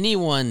 if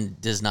anyone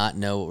does not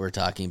know what we're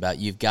talking about,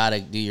 you've got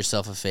to do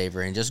yourself a favor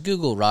and just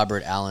Google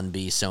Robert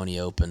Allenby Sony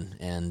Open,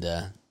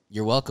 and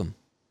you're welcome.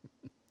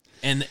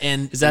 And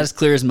is that as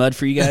clear as mud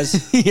for you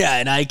guys? yeah,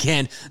 and I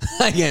can't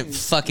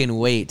fucking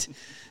wait.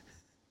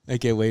 I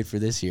can't wait for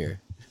this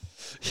year.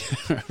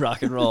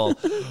 Rock and roll.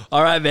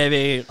 All right,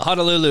 baby.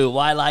 Honolulu,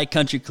 Wailai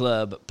Country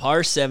Club,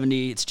 par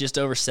 70. It's just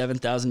over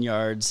 7,000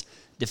 yards.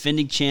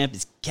 Defending champ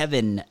is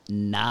Kevin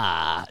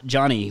Na.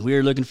 Johnny, we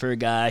are looking for a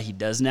guy. He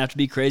doesn't have to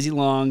be crazy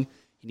long.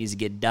 He needs to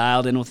get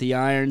dialed in with the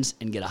irons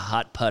and get a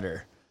hot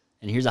putter.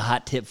 And here's a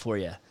hot tip for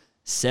you.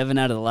 7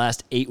 out of the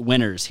last 8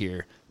 winners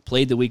here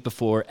played the week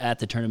before at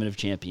the Tournament of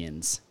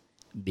Champions.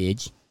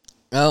 Bitch.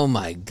 Oh,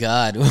 my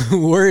God.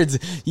 Words.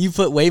 You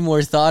put way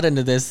more thought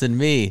into this than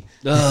me.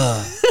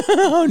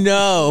 Oh,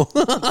 no.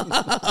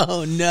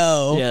 Oh,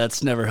 no. Yeah,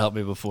 that's never helped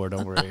me before.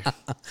 Don't worry.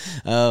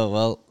 Oh,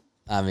 well,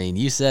 I mean,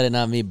 you said it,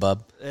 not me,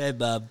 bub. Hey,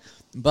 bub.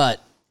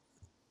 But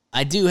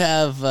I do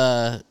have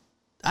I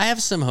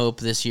have some hope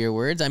this year,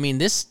 Words. I mean,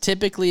 this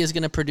typically is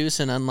going to produce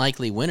an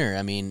unlikely winner.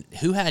 I mean,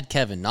 who had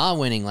Kevin Na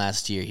winning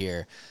last year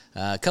here?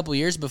 A couple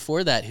years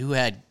before that, who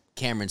had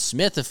Cameron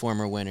Smith, a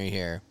former winner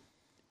here?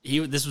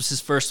 This was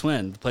his first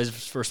win. The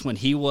player's first win.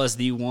 He was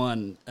the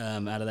one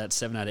out of that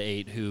 7 out of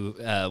 8 who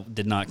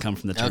did not come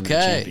from the Tournament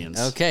of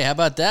Champions. Okay, how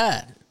about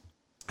that?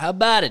 How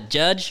about it,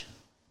 Judge?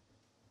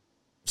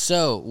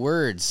 So,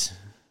 Words.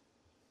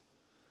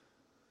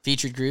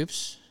 Featured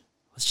groups.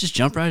 Let's just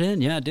jump right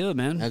in. Yeah, do it,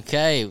 man.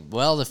 Okay,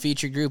 well, the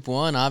featured group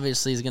one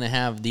obviously is going to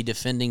have the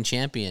defending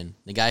champion,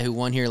 the guy who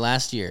won here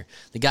last year,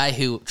 the guy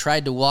who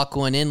tried to walk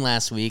one in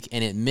last week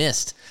and it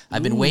missed.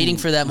 I've been waiting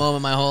for that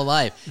moment my whole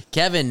life.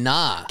 Kevin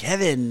Na.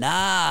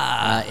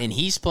 And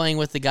he's playing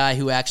with the guy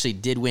who actually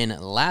did win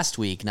last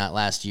week, not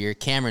last year,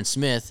 Cameron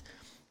Smith,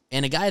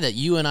 and a guy that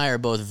you and I are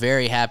both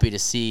very happy to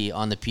see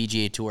on the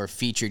PGA Tour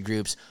featured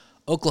groups,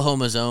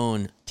 Oklahoma's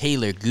own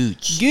Taylor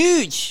Gooch.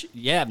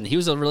 Yeah, and he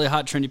was a really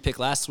hot, trendy pick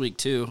last week,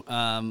 too.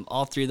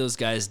 All three of those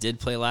guys did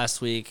play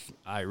last week.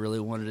 I really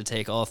wanted to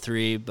take all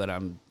three, but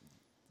I'm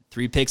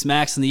 3 picks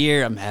max in the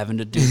year. I'm having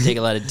to take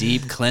a lot of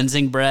deep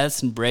cleansing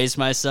breaths and brace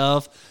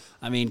myself.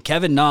 I mean,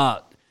 Kevin Na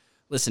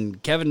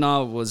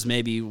was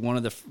maybe one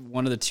of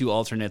the 2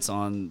 alternates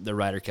on the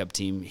Ryder Cup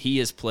team. He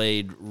has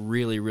played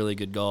really, really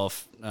good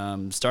golf,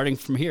 starting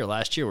from here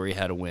last year where he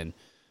had a win.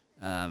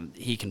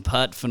 He can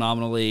putt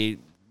phenomenally.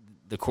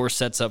 The course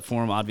sets up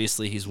for him.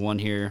 Obviously, he's won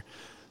here.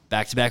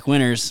 Back-to-back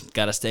winners.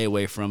 Got to stay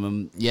away from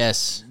him.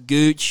 Yes.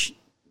 Gooch,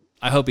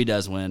 I hope he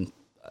does win.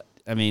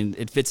 I mean,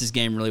 it fits his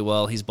game really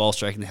well. He's ball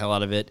striking the hell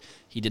out of it.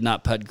 He did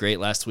not putt great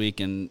last week,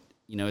 and,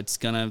 it's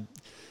going to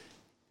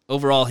 –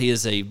 overall, he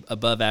is a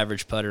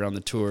above-average putter on the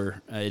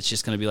tour. It's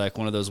just going to be like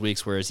one of those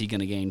weeks where is he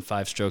going to gain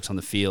 5 strokes on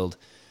the field.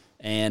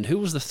 And who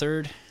was the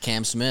third?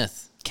 Cam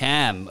Smith.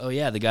 Cam. Oh,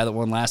 yeah, the guy that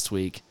won last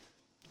week.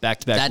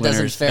 Back-to-back That winners,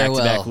 doesn't fare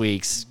back-to-back well.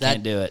 weeks.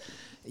 Can't do it.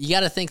 You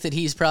got to think that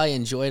he's probably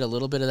enjoyed a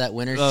little bit of that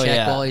winner's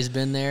check while he's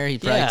been there. He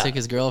probably took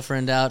his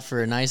girlfriend out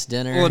for a nice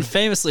dinner. Well, and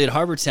famously at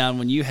Harbortown,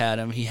 when you had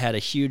him, he had a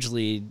huge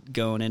lead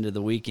going into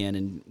the weekend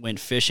and went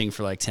fishing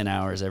for like 10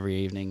 hours every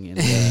evening.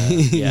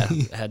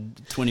 And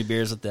had 20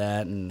 beers with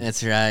that. And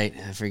that's right.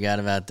 I forgot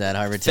about that.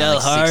 Harbortown fell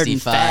like hard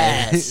 65,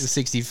 and fast.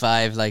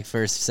 65 like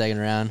first, second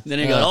round. Then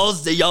he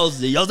goes,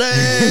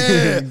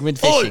 Yozzy. Went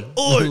fishing.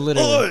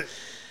 Literally.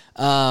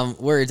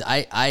 Words.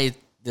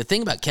 The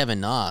thing about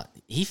Kevin Na,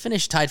 he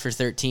finished tied for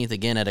 13th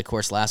again at a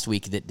course last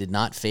week that did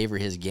not favor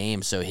his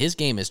game, so his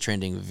game is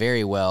trending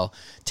very well.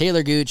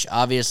 Taylor Gooch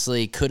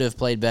obviously could have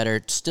played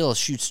better, still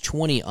shoots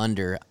 20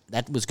 under.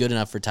 That was good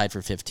enough for tied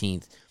for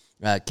 15th.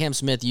 Cam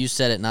Smith, you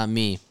said it, not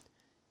me.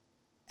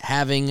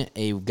 Having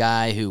a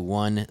guy who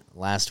won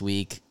last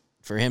week,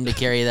 for him to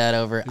carry that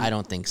over, I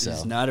don't think so.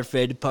 He's not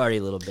afraid to party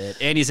a little bit,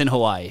 and he's in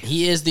Hawaii.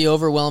 He is the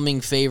overwhelming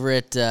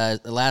favorite.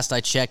 Last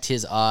I checked,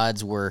 his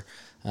odds were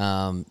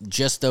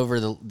just over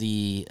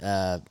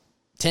the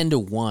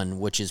 10-1,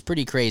 which is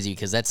pretty crazy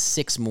because that's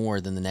 6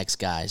 more than the next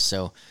guy.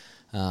 So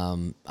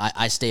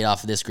I stayed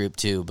off of this group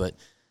too, but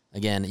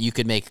again, you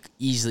could make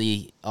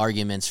easily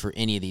arguments for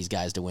any of these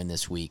guys to win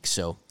this week.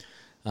 So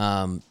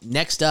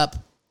next up,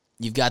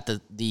 you've got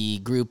the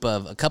group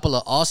of a couple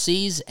of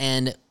Aussies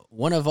and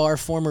one of our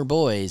former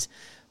boys,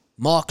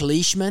 Mark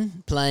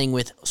Leishman, playing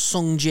with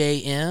Sung J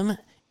M,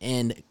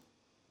 and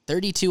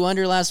 32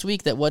 under last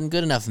week. That wasn't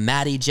good enough.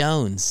 Matty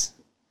Jones.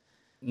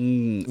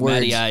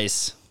 Matty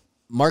Ice.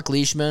 Mark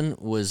Leishman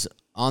was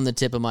on the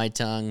tip of my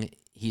tongue.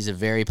 He's a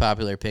very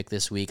popular pick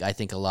this week. I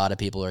think a lot of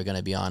people are going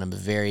to be on him. A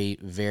very,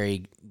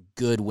 very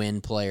good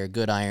wind player,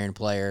 good iron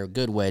player,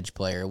 good wedge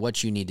player.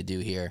 What you need to do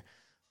here.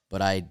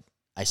 But I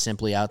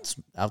simply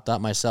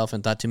outthought myself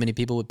and thought too many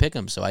people would pick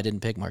him, so I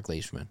didn't pick Mark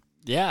Leishman.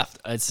 Yeah,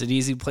 it's an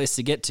easy place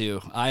to get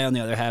to. I, on the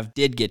other half,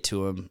 did get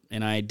to him,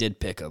 and I did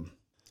pick him.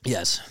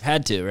 Yes.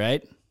 Had to,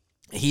 right?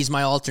 He's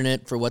my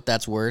alternate for what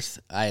that's worth.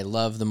 I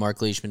love the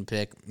Mark Leishman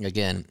pick.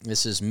 Again,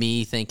 this is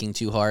me thinking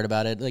too hard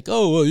about it. Like,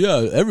 oh, well,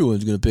 yeah,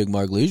 everyone's going to pick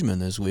Mark Leishman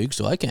this week,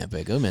 so I can't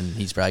pick him, and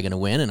he's probably going to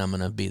win, and I'm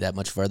going to be that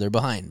much farther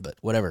behind, but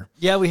whatever.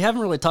 Yeah, we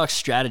haven't really talked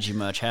strategy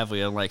much, have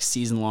we? On like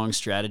season-long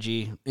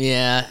strategy.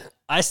 Yeah.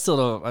 I still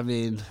don't, I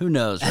mean, who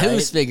knows, right?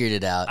 Who's figured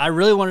it out? I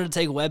really wanted to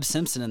take Webb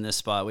Simpson in this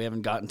spot. We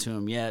haven't gotten to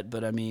him yet,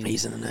 but I mean...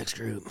 He's in the next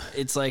group.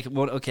 It's like,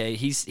 well, okay,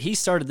 he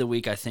started the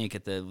week, I think,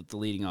 at the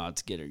leading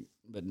odds getter,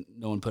 but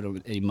no one put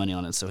any money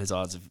on it, so his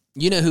odds have...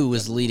 You know who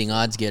was leading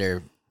odds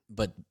getter,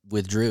 but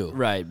withdrew?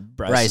 Right,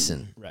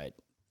 Bryson. Right.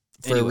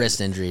 For a wrist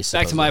injury,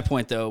 supposedly. Back to my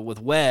point, though, with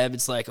Webb,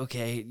 it's like,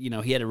 okay,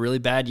 he had a really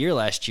bad year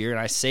last year, and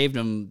I saved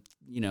him,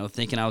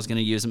 thinking I was going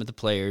to use him at the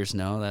Players.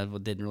 No,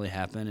 that didn't really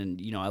happen. And,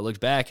 I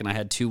looked back, and I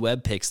had 2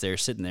 Webb picks there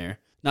sitting there.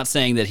 Not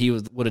saying that he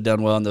would have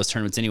done well in those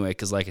tournaments anyway,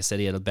 because like I said,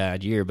 he had a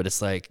bad year. But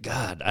it's like,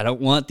 God, I don't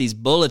want these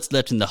bullets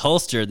left in the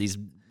holster, these,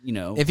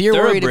 If you're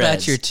worried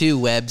about your 2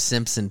 Webb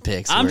Simpson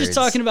picks, I'm just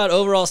talking about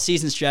overall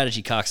season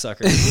strategy,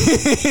 cocksucker.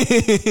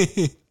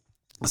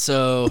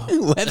 So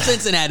Webb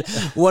Simpson had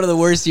one of the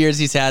worst years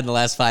he's had in the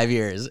last 5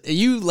 years.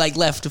 You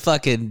left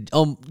fucking.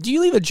 Do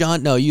you leave a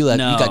John? No, you left.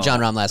 No. You got John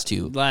Rahm last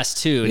 2.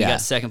 And he got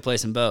second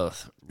place in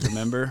both.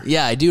 Remember?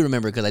 Yeah, I do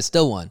remember because I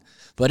still won.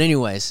 But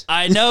anyways,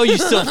 I know you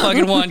still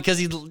fucking won because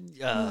he.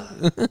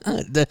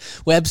 The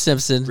Webb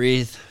Simpson.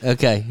 Breathe.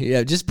 Okay,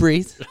 yeah, just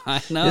breathe.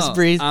 I know. Just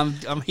breathe.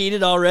 I'm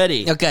heated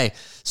already. Okay,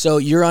 so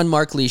you're on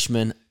Mark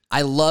Leishman.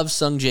 I love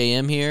Sung Jae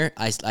Im here.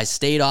 I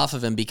stayed off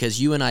of him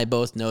because you and I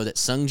both know that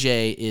Sung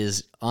Jae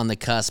is on the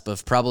cusp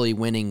of probably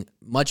winning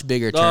much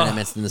bigger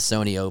tournaments than the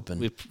Sony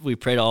Open. We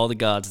pray to all the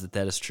gods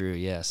that is true,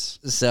 yes.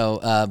 So,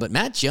 but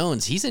Matt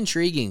Jones, he's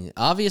intriguing.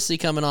 Obviously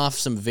coming off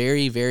some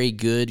very, very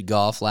good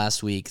golf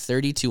last week,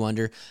 32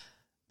 under.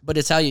 But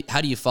it's how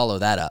do you follow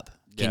that up?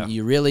 Can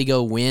you really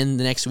go win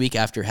the next week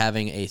after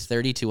having a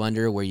 32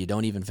 under where you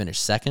don't even finish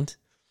second?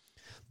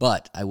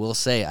 But I will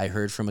say I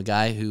heard from a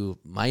guy who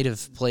might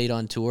have played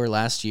on tour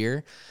last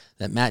year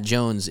that Matt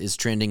Jones is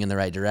trending in the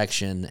right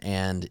direction,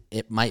 and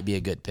it might be a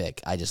good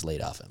pick. I just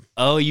laid off him.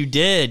 Oh, you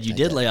did? You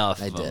did lay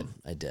off I him.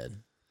 did.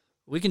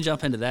 We can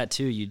jump into that,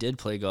 too. You did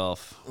play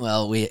golf.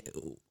 Well,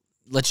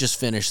 let's just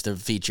finish the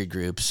featured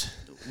groups.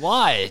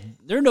 Why?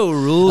 There are no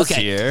rules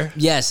here.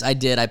 Yes, I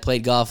did. I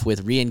played golf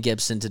with Rian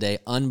Gibson today.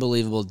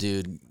 Unbelievable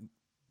dude.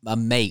 A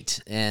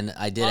mate. And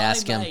I did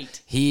ask him.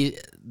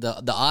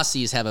 The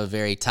Aussies have a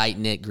very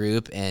tight-knit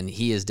group, and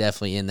he is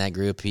definitely in that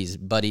group. He's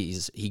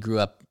buddies. He grew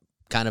up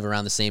kind of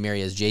around the same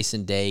area as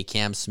Jason Day,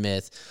 Cam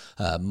Smith,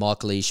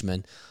 Mark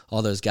Leishman,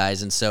 all those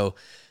guys. And so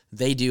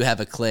they do have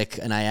a clique,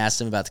 and I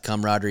asked him about the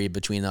camaraderie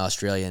between the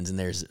Australians, and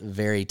there's a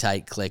very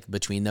tight clique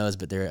between those,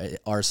 but there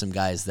are some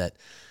guys that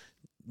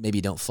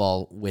maybe don't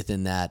fall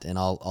within that, and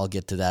I'll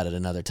get to that at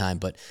another time.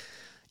 But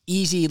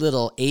easy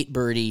little 8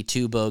 birdie,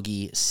 2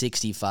 bogey,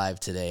 65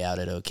 today out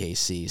at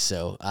OKC.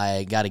 So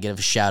I got to give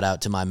a shout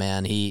out to my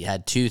man. He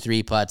had 2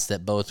 3-putts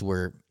that both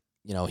were,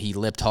 he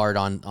lipped hard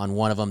on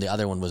one of them. The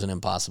other one was an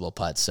impossible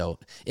putt. So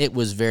it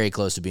was very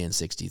close to being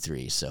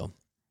 63. So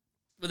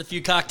with a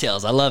few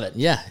cocktails. I love it.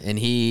 yeah, and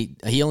he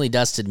only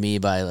dusted me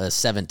by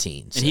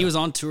 17. So. And he was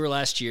on tour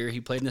last year. He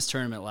played in this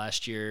tournament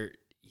last year.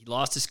 He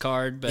lost his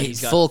card, but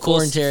he's got full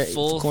Corn Ferry.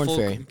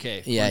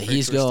 Okay, yeah, Corn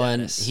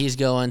Ferry he's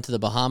going to the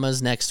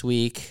Bahamas next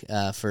week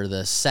for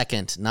the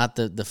second, not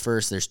the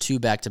first. There's 2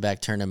 back-to-back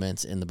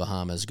tournaments in the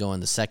Bahamas. Going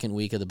the second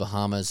week of the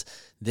Bahamas.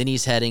 Then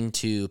he's heading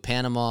to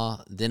Panama,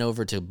 then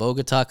over to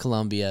Bogota,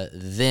 Colombia,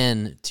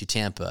 then to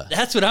Tampa.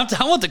 That's what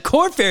I want the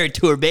Corn Ferry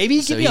tour, baby.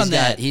 Give me on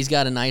that. He's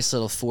got a nice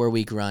little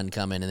 4-week run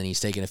coming, and then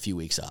he's taking a few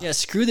weeks off. Yeah,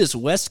 screw this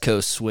West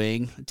Coast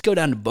swing. Let's go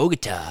down to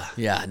Bogota.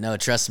 Yeah, no,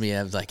 trust me.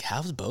 I was like,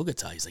 how's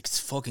Bogota? He's like, it's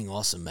fucking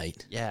awesome,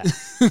 mate. Yeah.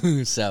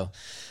 So,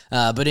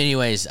 but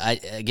anyways,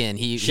 Shout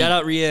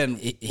out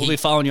Rian. We'll be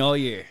following you all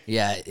year.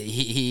 Yeah,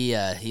 he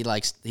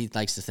likes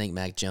to think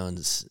Mac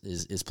Jones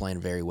is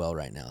playing very well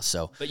right now.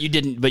 So, but you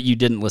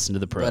didn't listen to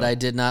the pro. But I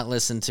did not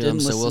listen to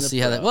him, so we'll see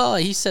how that. Well,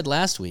 he said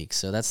last week,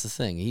 so that's the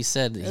thing. He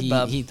said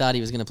he thought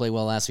he was going to play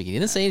well last week. He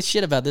didn't say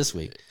shit about this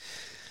week.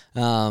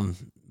 But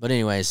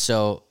anyway,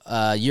 so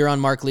you're on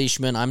Mark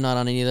Leishman. I'm not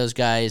on any of those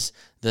guys.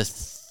 The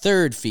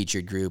third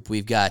featured group,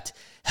 we've got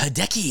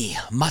Hideki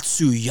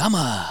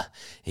Matsuyama.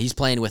 He's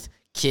playing with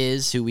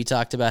Kiz, who we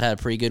talked about had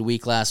a pretty good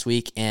week last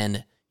week,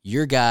 and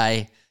your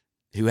guy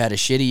who had a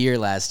shitty year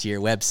last year,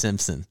 Webb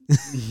Simpson.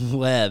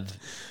 Webb.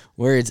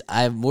 Words.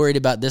 I'm worried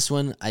about this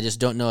one. I just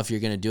don't know if you're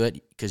going to do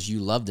it because you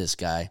love this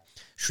guy.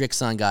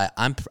 Shrixon guy.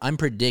 I'm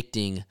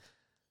predicting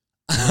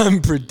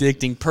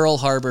Pearl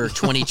Harbor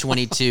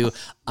 2022.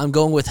 I'm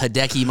going with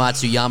Hideki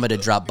Matsuyama to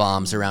drop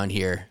bombs around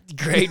here.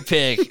 Great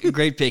pick.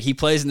 Great pick. He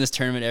plays in this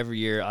tournament every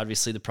year.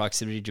 Obviously, the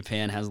proximity to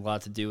Japan has a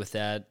lot to do with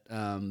that.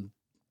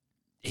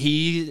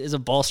 He is a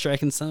ball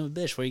striking son of a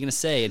bitch. What are you going to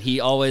say? And he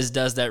always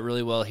does that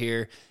really well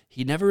here.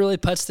 He never really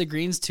putts the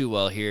greens too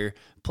well here.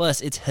 Plus,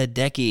 it's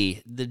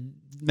Hideki, the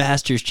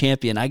Masters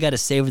champion. I got to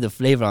savor the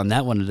flavor on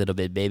that one a little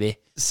bit, baby.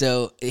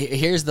 So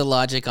here's the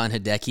logic on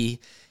Hideki.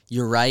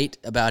 You're right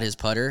about his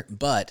putter,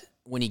 but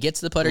when he gets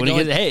the putter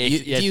going,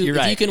 if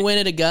you can win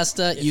at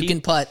Augusta, you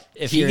can putt.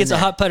 If he gets a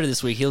hot putter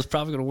this week, he's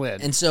probably going to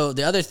win. And so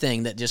the other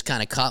thing that just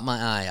kind of caught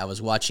my eye, I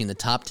was watching the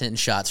top 10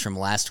 shots from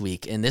last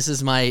week, and this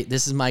is my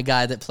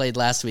guy that played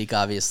last week.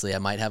 Obviously, I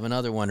might have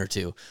another one or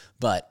two,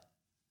 but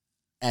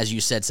as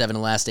you said, 7 of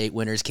the last 8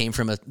 winners came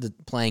from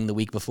playing the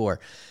week before.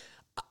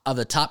 Of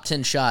the top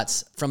 10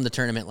 shots from the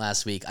tournament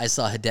last week, I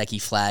saw Hideki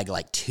flag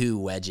like 2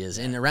 wedges.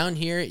 And around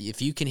here,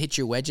 if you can hit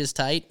your wedges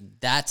tight,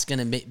 that's going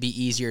to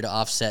be easier to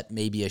offset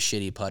maybe a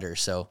shitty putter.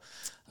 So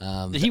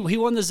he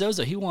won the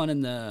Zozo. He won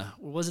in the –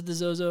 was it the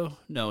Zozo?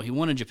 No, he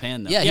won in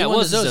Japan, though. Yeah, he won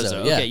the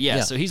Zozo. Okay, yeah.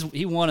 So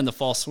he won in the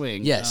fall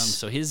swing. Yes.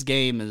 So his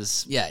game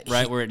is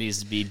where it needs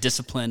to be.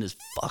 Disciplined as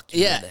fuck.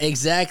 Yeah,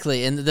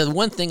 exactly. And the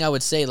one thing I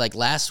would say, like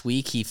last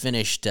week he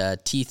finished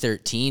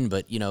T13,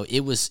 but,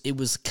 it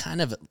was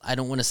kind of, I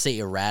don't want to say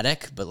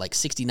erratic, but like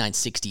 69,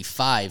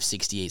 65,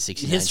 68,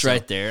 69. It's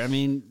right there. I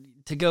mean,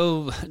 to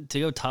go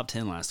top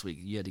 10 last week,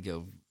 you had to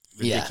go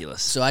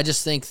ridiculous. Yeah. So I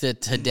just think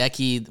that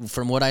Hideki,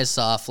 from what I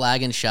saw,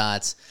 flagging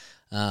shots,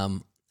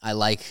 I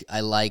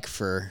like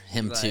for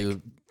him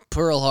to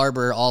Pearl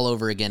Harbor all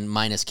over again,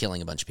 minus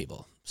killing a bunch of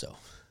people. So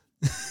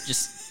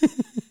just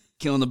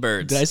killing the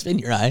birds. Did I spin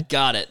your eye?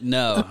 Got it.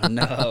 No.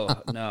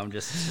 I'm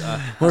just.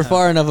 We're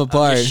far enough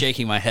apart. I'm just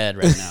shaking my head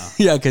right now.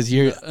 Yeah, because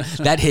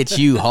that hit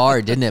you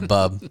hard, didn't it,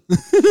 bub?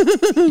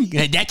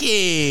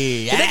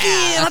 Hideki,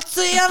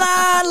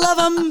 I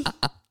love him.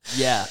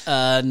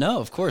 Yeah. No,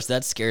 of course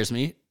that scares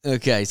me.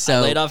 Okay, so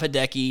I laid off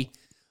Hideki.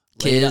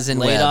 Kiz and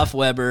laid Webb. off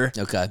Weber.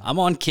 Okay. I'm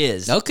on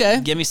Kiz.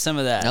 Okay. Give me some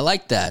of that. I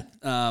like that.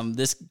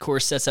 This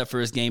course sets up for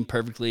his game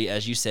perfectly.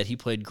 As you said, he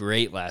played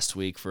great last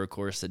week for a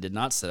course that did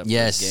not set up for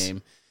his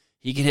game.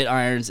 He can hit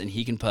irons and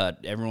he can putt.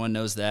 Everyone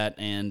knows that.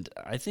 And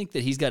I think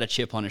that he's got a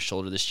chip on his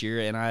shoulder this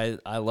year, and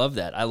I love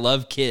that. I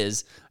love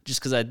Kiz just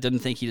because I didn't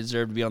think he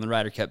deserved to be on the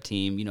Ryder Cup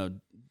team.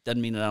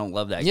 Doesn't mean that I don't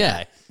love that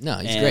guy. No,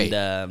 he's great.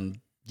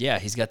 Yeah,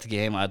 he's got the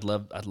game. I'd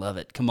love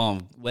it. Come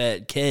on,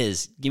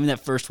 Kiz, give me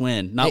that first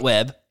win. Not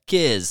Webb,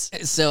 Kiz.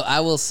 So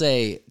I will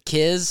say,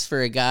 Kiz,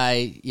 for a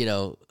guy,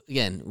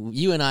 again,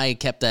 you and I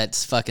kept that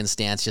fucking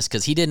stance just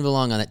because he didn't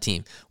belong on that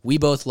team. We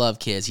both love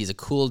Kiz. He's a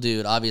cool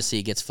dude. Obviously,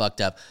 he gets fucked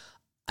up.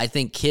 I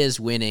think Kiz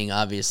winning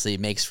obviously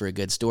makes for a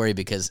good story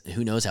because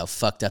who knows how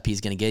fucked up he's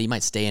going to get. He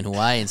might stay in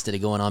Hawaii instead of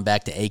going on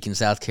back to Aiken,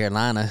 South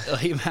Carolina.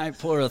 He might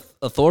pour a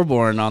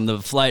Thorborn on the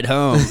flight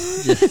home.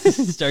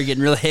 Just start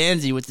getting real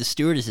handsy with the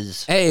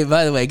stewardesses. Hey,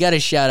 by the way, got to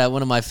shout out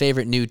one of my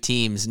favorite new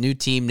teams. New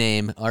team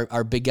name,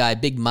 our big guy,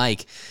 Big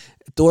Mike.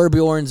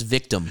 Thorbjorn's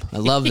Victim. I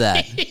love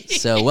that.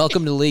 So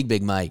welcome to the league,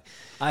 Big Mike.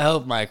 I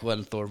hope Mike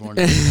wasn't Thorborn.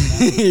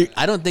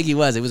 I don't think he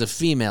was. It was a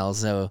female,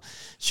 so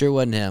sure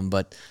wasn't him.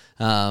 But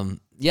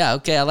yeah,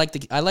 okay. I like the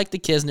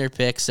Kisner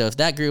pick. So if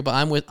that group,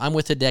 I'm with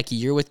Hideki.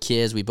 You're with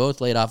Kiz. We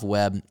both laid off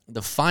Webb.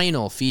 The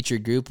final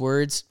featured group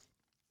words.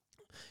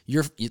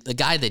 You're the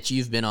guy that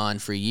you've been on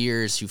for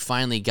years, who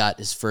finally got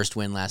his first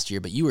win last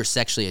year, but you were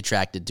sexually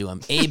attracted to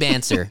him. Abe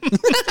Answer.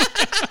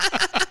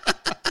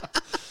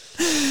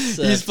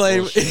 He's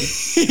playing.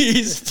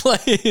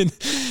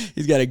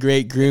 He's got a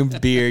great groomed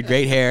beard,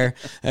 great hair.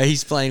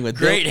 He's playing with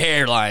Great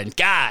hairline.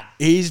 God.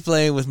 He's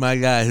playing with my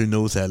guy who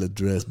knows how to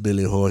dress,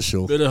 Billy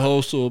Horschel. Billy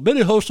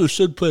Horschel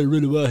should play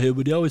really well here,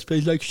 but he always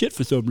plays like shit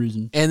for some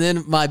reason. And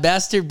then my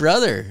bastard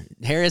brother,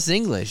 Harris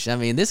English. I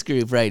mean, this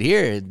group right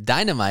here,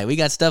 dynamite. We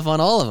got stuff on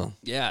all of them.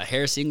 Yeah,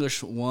 Harris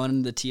English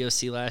won the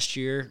TOC last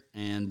year,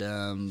 and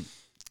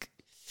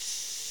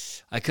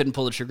I couldn't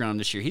pull the trigger on him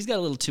this year. He's got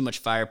a little too much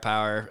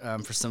firepower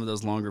for some of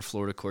those longer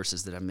Florida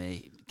courses that I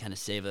may kind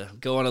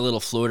of go on a little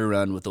Florida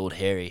run with old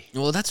Harry.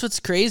 Well, that's what's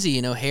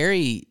crazy.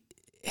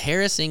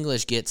 Harris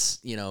English gets,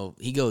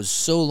 he goes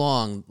so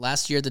long.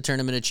 Last year at the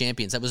Tournament of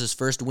Champions, that was his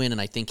first win in,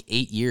 I think,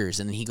 8 years.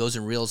 And then he goes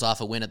and reels off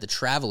a win at the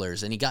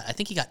Travelers. And I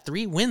think he got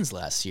 3 wins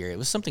last year. It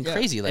was something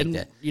crazy like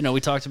that.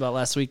 We talked about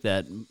last week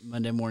that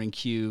Monday Morning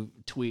Q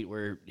tweet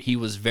where he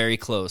was very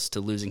close to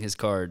losing his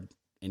card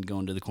and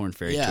going to the Korn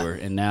Ferry Tour.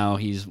 And now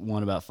he's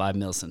won about $5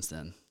 million since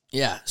then.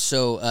 Yeah.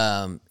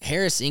 So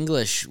Harris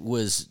English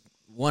was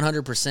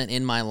 100%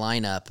 in my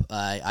lineup.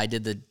 I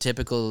did the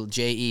typical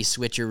JE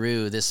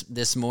switcheroo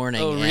this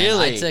morning. Oh,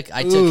 really?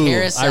 I took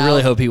Harris out. I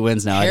really hope he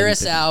wins now.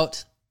 Harris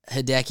out,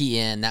 Hideki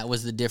in. That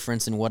was the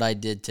difference in what I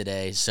did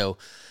today. So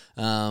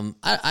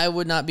I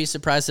would not be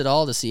surprised at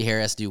all to see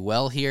Harris do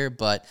well here.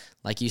 But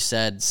like you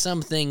said,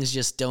 some things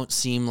just don't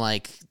seem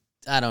like,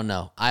 I don't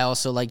know. I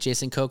also like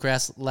Jason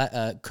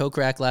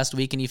Kokrak last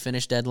week, and he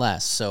finished dead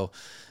last. So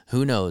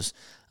who knows?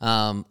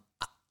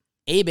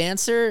 Abe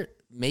Answer,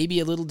 maybe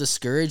a little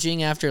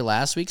discouraging after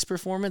last week's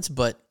performance,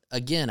 but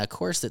again, a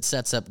course that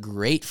sets up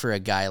great for a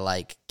guy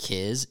like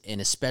Kiz,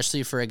 and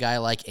especially for a guy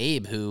like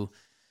Abe, who,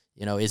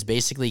 is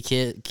basically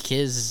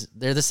Kiz.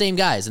 They're the same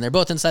guys, and they're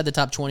both inside the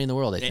top 20 in the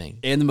world, I think.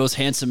 And the most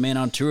handsome man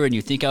on tour, and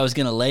you think I was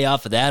going to lay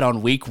off of that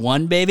on week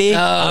 1, baby?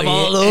 I'm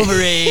all over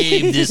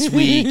Abe this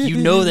week. You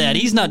know that.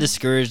 He's not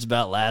discouraged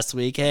about last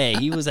week. Hey,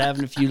 he was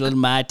having a few little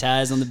Mai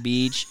Tais on the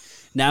beach.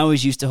 Now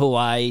he's used to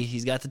Hawaii.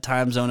 He's got the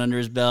time zone under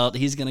his belt.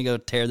 He's going to go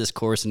tear this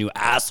course a new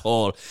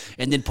asshole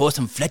and then pour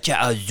some Fletcher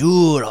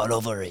Azul all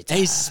over it.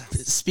 Hey,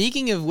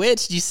 speaking of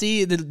which, do you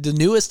see the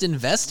newest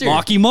investor?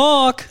 Marky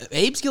Mark.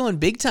 Abe's going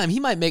big time. He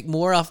might make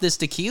more off this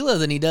tequila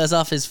than he does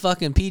off his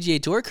fucking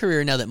PGA Tour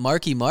career now that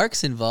Marky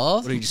Mark's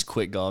involved. What do you just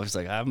quit golf? He's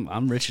like,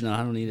 I'm rich enough.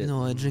 I don't need it.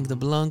 No, I drink the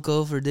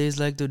Blanco for days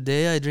like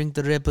today. I drink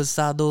the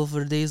Reposado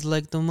for days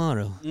like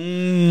tomorrow.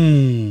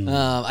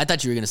 I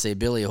thought you were going to say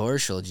Billy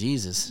Horschel.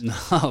 Jesus.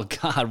 No,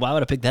 God, why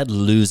would I pick that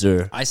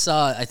loser? I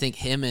think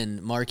him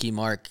and Marky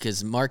Mark,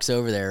 because Mark's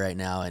over there right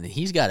now, and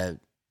he's got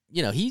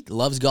he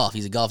loves golf.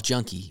 He's a golf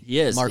junkie. He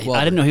is. Mark Wahlberg.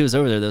 I didn't know he was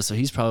over there, though, so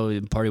he's probably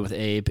been partying with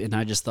Abe, and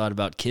I just thought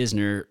about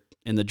Kisner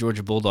and the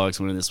Georgia Bulldogs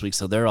winning this week,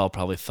 so they're all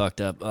probably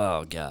fucked up.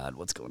 Oh, God,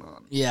 what's going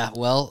on? Yeah,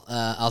 well,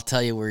 I'll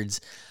tell you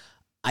words.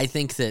 I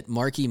think that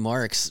Marky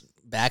Mark's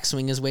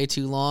backswing is way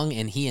too long,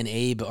 and he and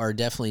Abe are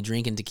definitely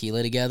drinking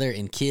tequila together,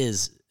 and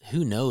Kiz,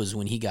 who knows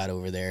when he got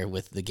over there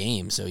with the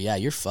game. So, yeah,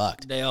 you're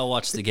fucked. They all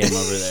watched the game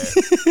over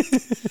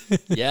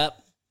there.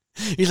 Yep.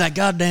 He's like,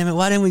 God damn it,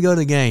 why didn't we go to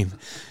the game?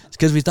 It's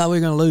because we thought we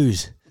were going to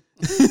lose.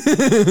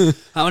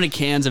 How many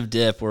cans of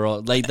dip were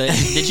all like?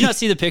 Did you not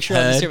see the picture? Of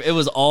this? It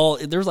was all.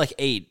 There was like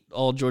 8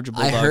 all Georgia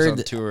Bulldogs on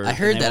tour. I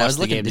heard that. I was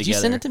looking. Did you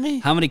send it to me?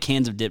 How many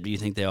cans of dip do you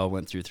think they all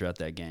went throughout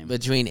that game?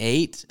 Between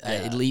 8,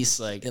 at least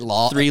like 3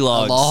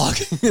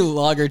 logs. A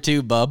log or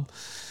 2, bub.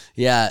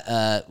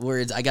 Yeah.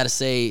 Words. I got to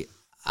say,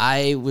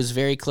 I was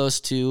very close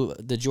to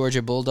the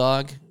Georgia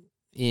Bulldog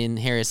in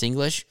Harris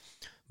English,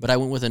 but I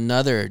went with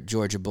another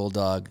Georgia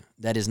Bulldog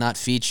that is not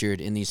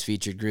featured in these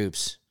featured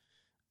groups.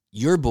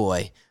 Your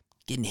boy,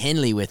 getting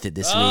Henley with it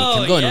this week.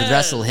 Oh, I'm going with yes.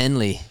 Russell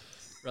Henley.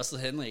 Russell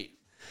Henley.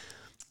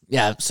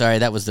 Yeah, sorry,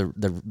 that was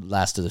the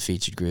last of the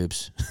featured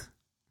groups.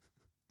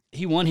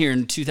 He won here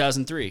in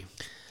 2003.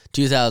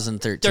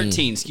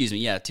 2013.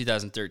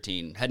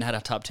 2013. Hadn't had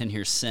a top 10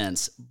 here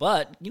since,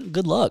 but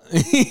good luck.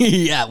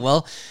 Yeah,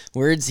 well,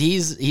 Words,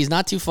 he's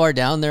not too far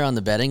down there on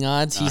the betting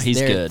odds. He's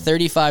there good.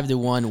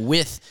 35-1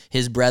 with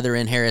his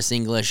brethren Harris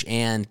English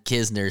and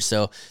Kisner.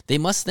 So they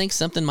must think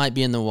something might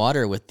be in the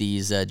water with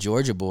these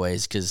Georgia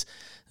boys because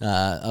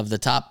of the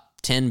top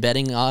 10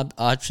 betting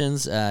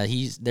options,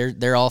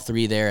 they're all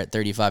three there at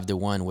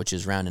 35-1, which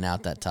is rounding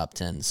out that top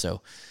 10.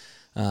 So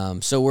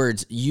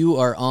Words, you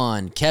are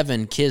on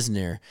Kevin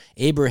Kisner,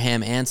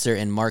 Abraham Answer,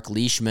 and Mark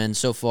Leishman.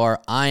 So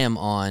far, I am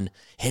on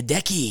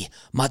Hideki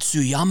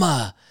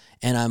Matsuyama,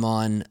 and I'm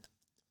on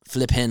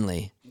Flip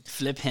Henley.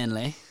 Flip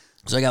Henley.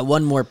 So I got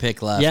one more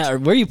pick left. Yeah,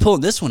 where are you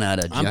pulling this one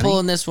out of, Johnny? I'm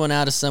pulling this one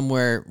out of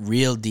somewhere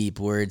real deep,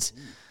 Words,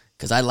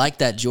 because I like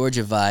that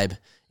Georgia vibe.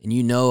 And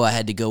you know I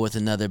had to go with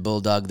another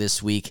Bulldog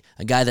this week.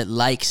 A guy that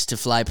likes to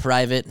fly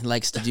private,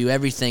 likes to do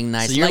everything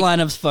nice. So your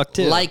lineup's fucked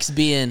too. Likes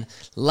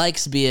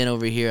being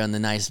over here on the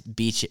nice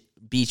beach,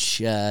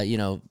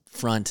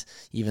 front.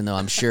 Even though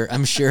I'm sure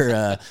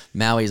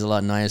Maui's a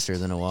lot nicer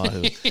than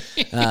Oahu.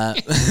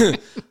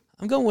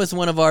 I'm going with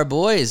one of our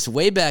boys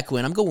way back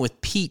when. I'm going with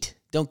Pete.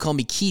 Don't call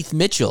me Keith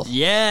Mitchell.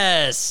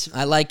 Yes.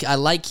 I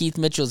like Keith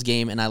Mitchell's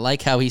game, and I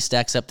like how he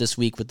stacks up this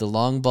week with the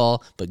long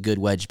ball but good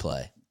wedge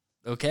play.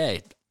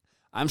 Okay.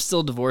 I'm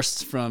still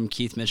divorced from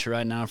Keith Mitchell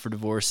right now for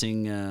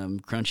divorcing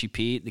Crunchy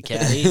Pete, the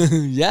caddy.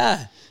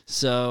 Yeah.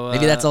 So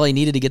Maybe that's all he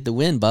needed to get the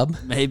win, bub.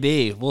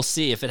 Maybe. We'll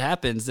see. If it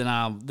happens, then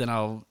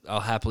I'll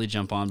happily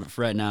jump on. But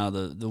for right now,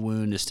 the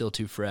wound is still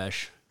too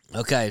fresh.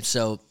 Okay,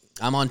 so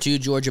I'm on 2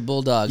 Georgia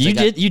Bulldogs.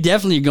 You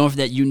definitely are going for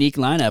that unique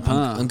lineup,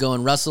 huh? I'm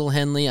going Russell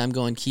Henley. I'm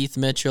going Keith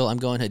Mitchell. I'm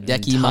going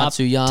Hideki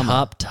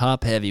Matsuyama.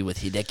 Top heavy with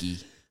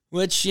Hideki.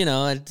 Which,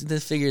 I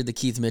figured the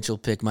Keith Mitchell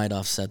pick might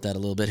offset that a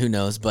little bit. Who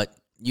knows? But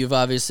you've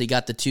obviously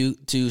got the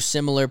two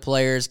similar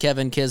players,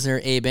 Kevin Kisner,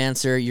 Abe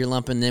Answer. You're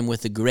lumping them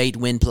with the great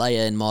win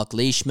player in Mark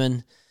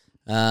Leishman.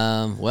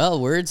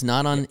 Words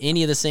not on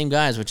any of the same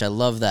guys, which I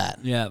love that.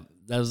 Yeah,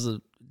 that was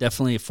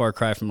definitely a far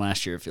cry from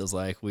last year, it feels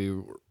like. We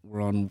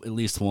were on at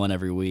least one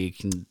every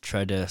week and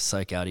tried to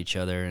psych out each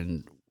other,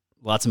 and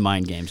lots of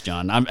mind games,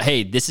 John.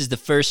 Hey, this is the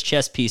first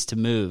chess piece to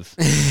move,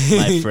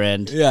 my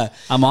friend. Yeah.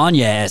 I'm on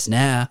your ass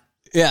now.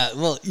 Yeah,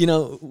 well,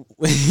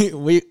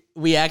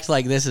 we act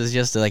like this is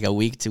just like a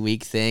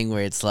week-to-week thing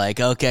where it's like,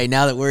 okay,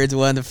 now that Words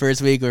won the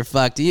first week, we're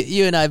fucked.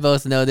 You and I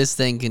both know this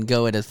thing can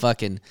go at a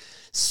fucking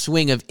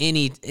swing of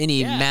any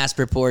mass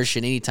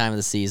proportion any time of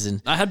the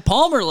season. I had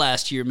Palmer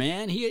last year,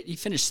 man. He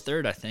finished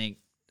third, I think.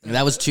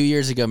 That was 2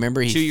 years ago.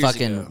 Remember, 2 he years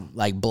fucking ago.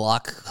 like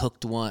block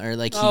hooked one or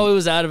like it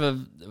was out of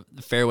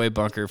a fairway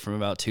bunker from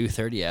about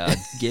 230 out.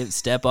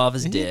 Step off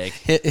his dick.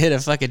 hit a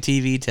fucking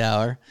TV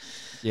tower.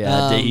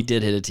 Yeah, he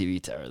did hit a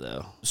TV tower,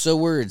 though. So,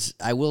 Words,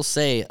 I will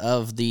say,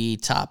 of the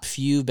top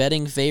few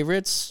betting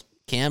favorites,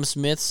 Cam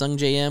Smith, Sung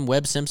J M,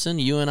 Webb Simpson,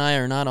 you and I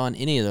are not on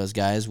any of those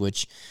guys,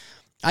 which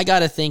I got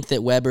to think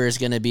that Weber is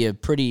going to be a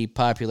pretty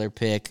popular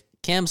pick.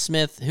 Cam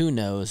Smith, who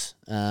knows?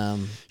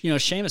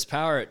 Seamus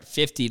Power at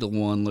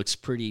 50-1 looks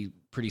pretty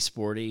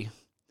sporty.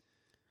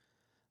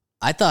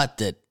 I thought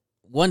that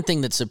one thing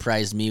that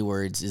surprised me,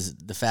 Words, is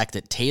the fact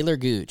that Taylor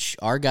Gooch,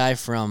 our guy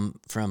from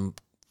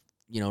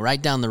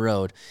right down the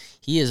road,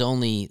 he is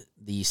only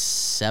the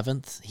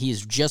 7th. He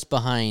is just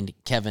behind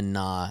Kevin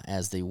Na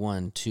as the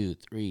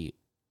 8th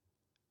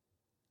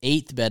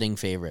betting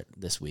favorite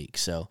this week.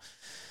 So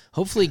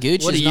hopefully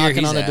Gooch is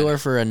knocking on the door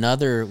for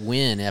another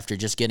win after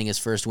just getting his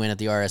first win at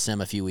the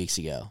RSM a few weeks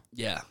ago.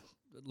 Yeah.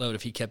 Load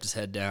if he kept his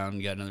head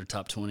down, got another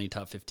top 20,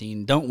 top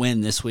 15. Don't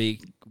win this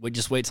week.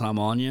 Just wait till I'm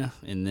on you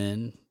and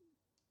then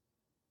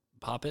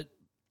pop it.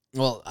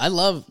 Well,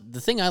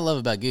 the thing I love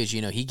about Gooch,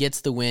 he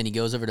gets the win. He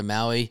goes over to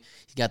Maui.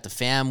 He's got the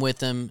fam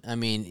with him. I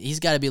mean, he's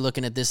got to be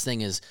looking at this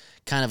thing as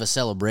kind of a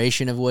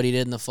celebration of what he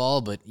did in the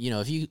fall. But,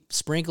 if you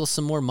sprinkle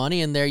some more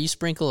money in there, you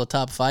sprinkle a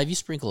top 5, you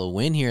sprinkle a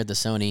win here at the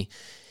Sony,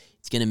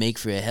 it's going to make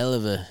for a hell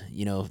of a,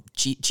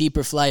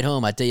 cheaper flight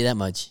home. I tell you that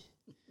much.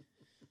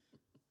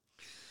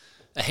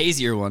 A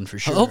hazier one for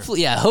sure.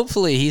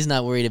 Hopefully he's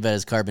not worried about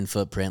his carbon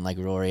footprint like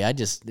Rory.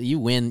 You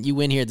win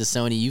here at the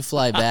Sony. You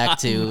fly back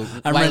to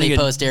Wiley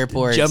Post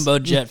Airport. Jumbo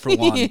jet for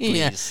one, please.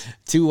 Yeah,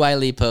 to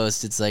Wiley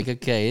Post. It's like,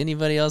 okay,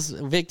 anybody else?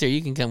 Victor,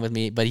 you can come with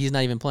me, but he's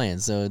not even playing,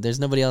 so there's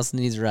nobody else that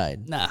needs a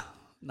ride. Nah,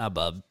 not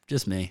bub,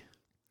 just me.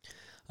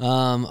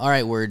 All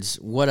right, Words.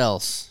 What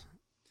else?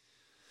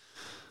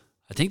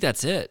 I think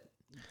that's it.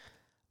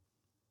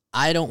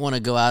 I don't want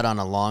to go out on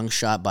a long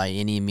shot by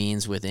any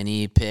means with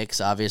any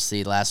picks.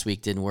 Obviously, last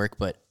week didn't work,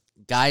 but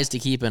guys to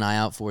keep an eye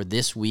out for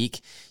this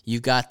week,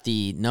 you've got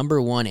the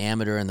number 1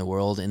 amateur in the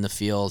world in the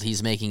field.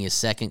 He's making his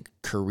second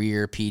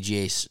career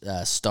PGA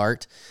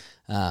start.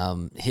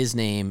 His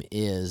name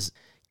is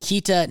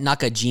Kita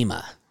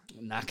Nakajima.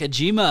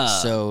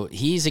 Nakajima. So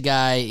he's a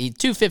guy,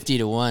 250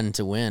 to 1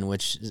 to win,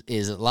 which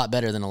is a lot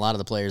better than a lot of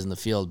the players in the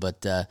field.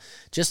 But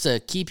just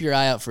to keep your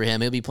eye out for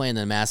him, he'll be playing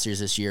the Masters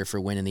this year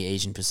for winning the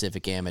Asian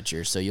Pacific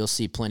Amateur. So you'll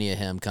see plenty of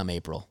him come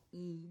April.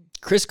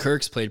 Chris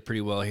Kirk's played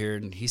pretty well here,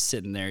 and he's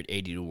sitting there at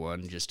 80 to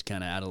 1, just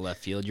kind of out of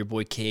left field. Your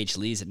boy KH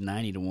Lee's at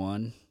 90 to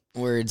 1.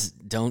 Words,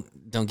 don't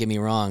get me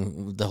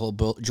wrong. The whole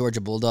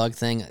Georgia Bulldog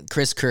thing,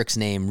 Chris Kirk's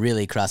name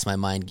really crossed my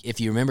mind. If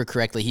you remember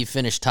correctly, he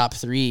finished top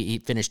 3. He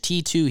finished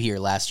T2 here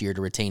last year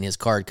to retain his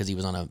card because he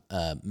was on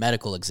a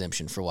medical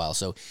exemption for a while.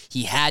 So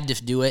he had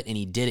to do it, and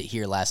he did it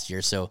here last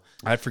year. So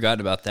I'd forgotten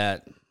about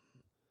that.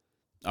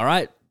 All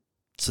right.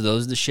 So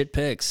those are the shit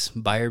picks.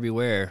 Buyer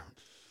beware.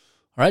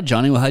 All right,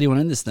 Johnny, well, how do you want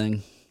to end this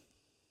thing?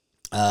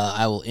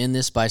 I will end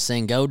this by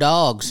saying, go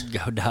Dogs.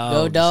 Go Dogs.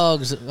 Go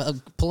Dogs.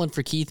 Pulling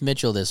for Keith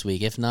Mitchell this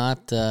week. If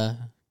not,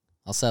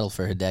 I'll settle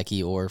for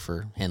Hideki or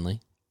for Henley.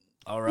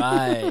 All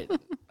right.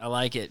 I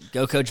like it.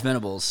 Go Coach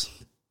Venables.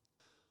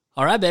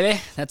 All right,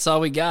 baby. That's all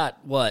we got.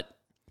 What?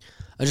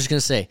 I was just going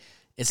to say,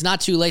 it's not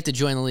too late to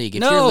join the league.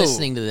 If No. you're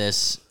listening to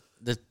this,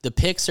 the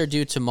picks are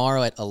due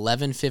tomorrow at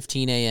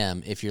 11:15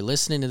 a.m. If you're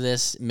listening to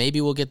this,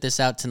 maybe we'll get this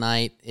out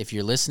tonight. If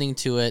you're listening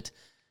to it,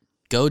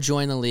 go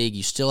join the league.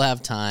 You still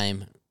have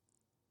time.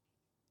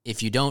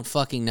 If you don't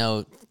fucking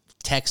know,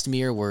 text me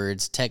your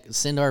words.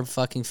 Send our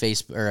fucking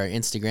Facebook or our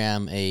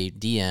Instagram a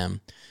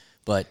DM.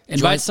 But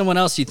Invite someone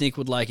else you think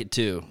would like it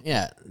too.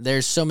 Yeah,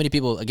 there's so many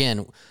people.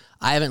 Again,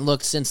 I haven't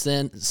looked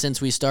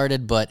since we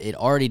started, but it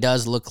already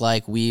does look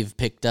like we've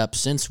picked up,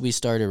 since we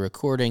started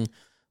recording,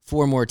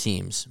 4 more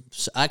teams.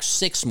 Actually,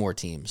 6 more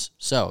teams.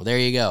 So there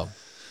you go.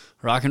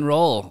 Rock and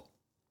roll.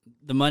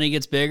 The money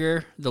gets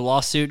bigger. The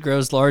lawsuit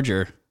grows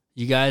larger.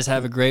 You guys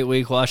have a great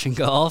week watching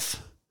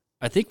golf.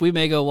 I think we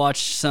may go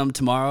watch some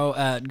tomorrow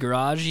at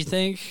Garage, you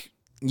think?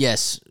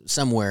 Yes,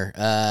 somewhere.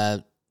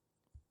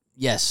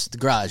 Yes, the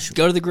Garage.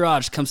 Go to the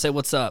Garage. Come say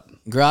what's up.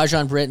 Garage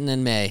on Britain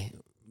in May.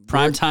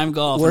 Primetime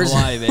golf in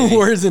Hawaii, baby.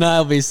 Words and I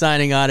will be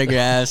signing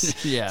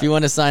autographs. Yeah. If you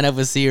want to sign up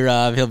with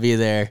C-Rob, he'll be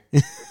there.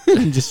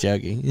 I'm just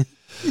joking.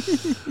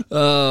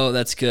 Oh,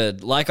 that's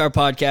good. Like our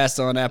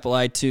podcast on Apple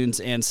iTunes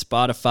and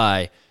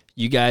Spotify.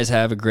 You guys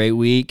have a great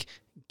week.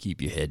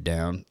 Keep your head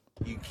down.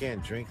 You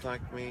can't drink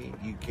like me.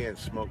 You can't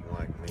smoke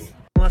like me.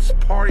 Let's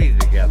party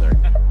together.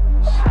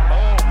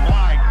 Oh,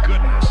 my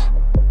goodness.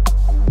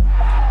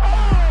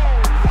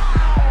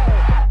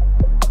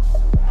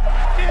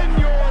 In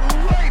your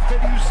life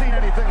have you seen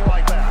anything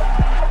like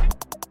that?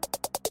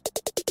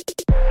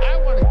 I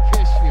want to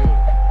kiss you.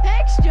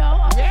 Thanks,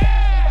 Joe.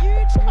 Yeah.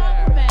 Huge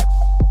compliment.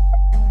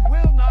 You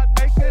will not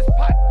make this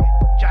putt,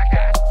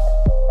 jackass.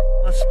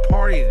 Let's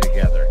party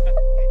together.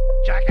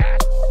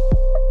 Jackass.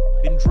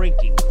 Been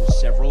drinking for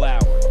several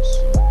hours.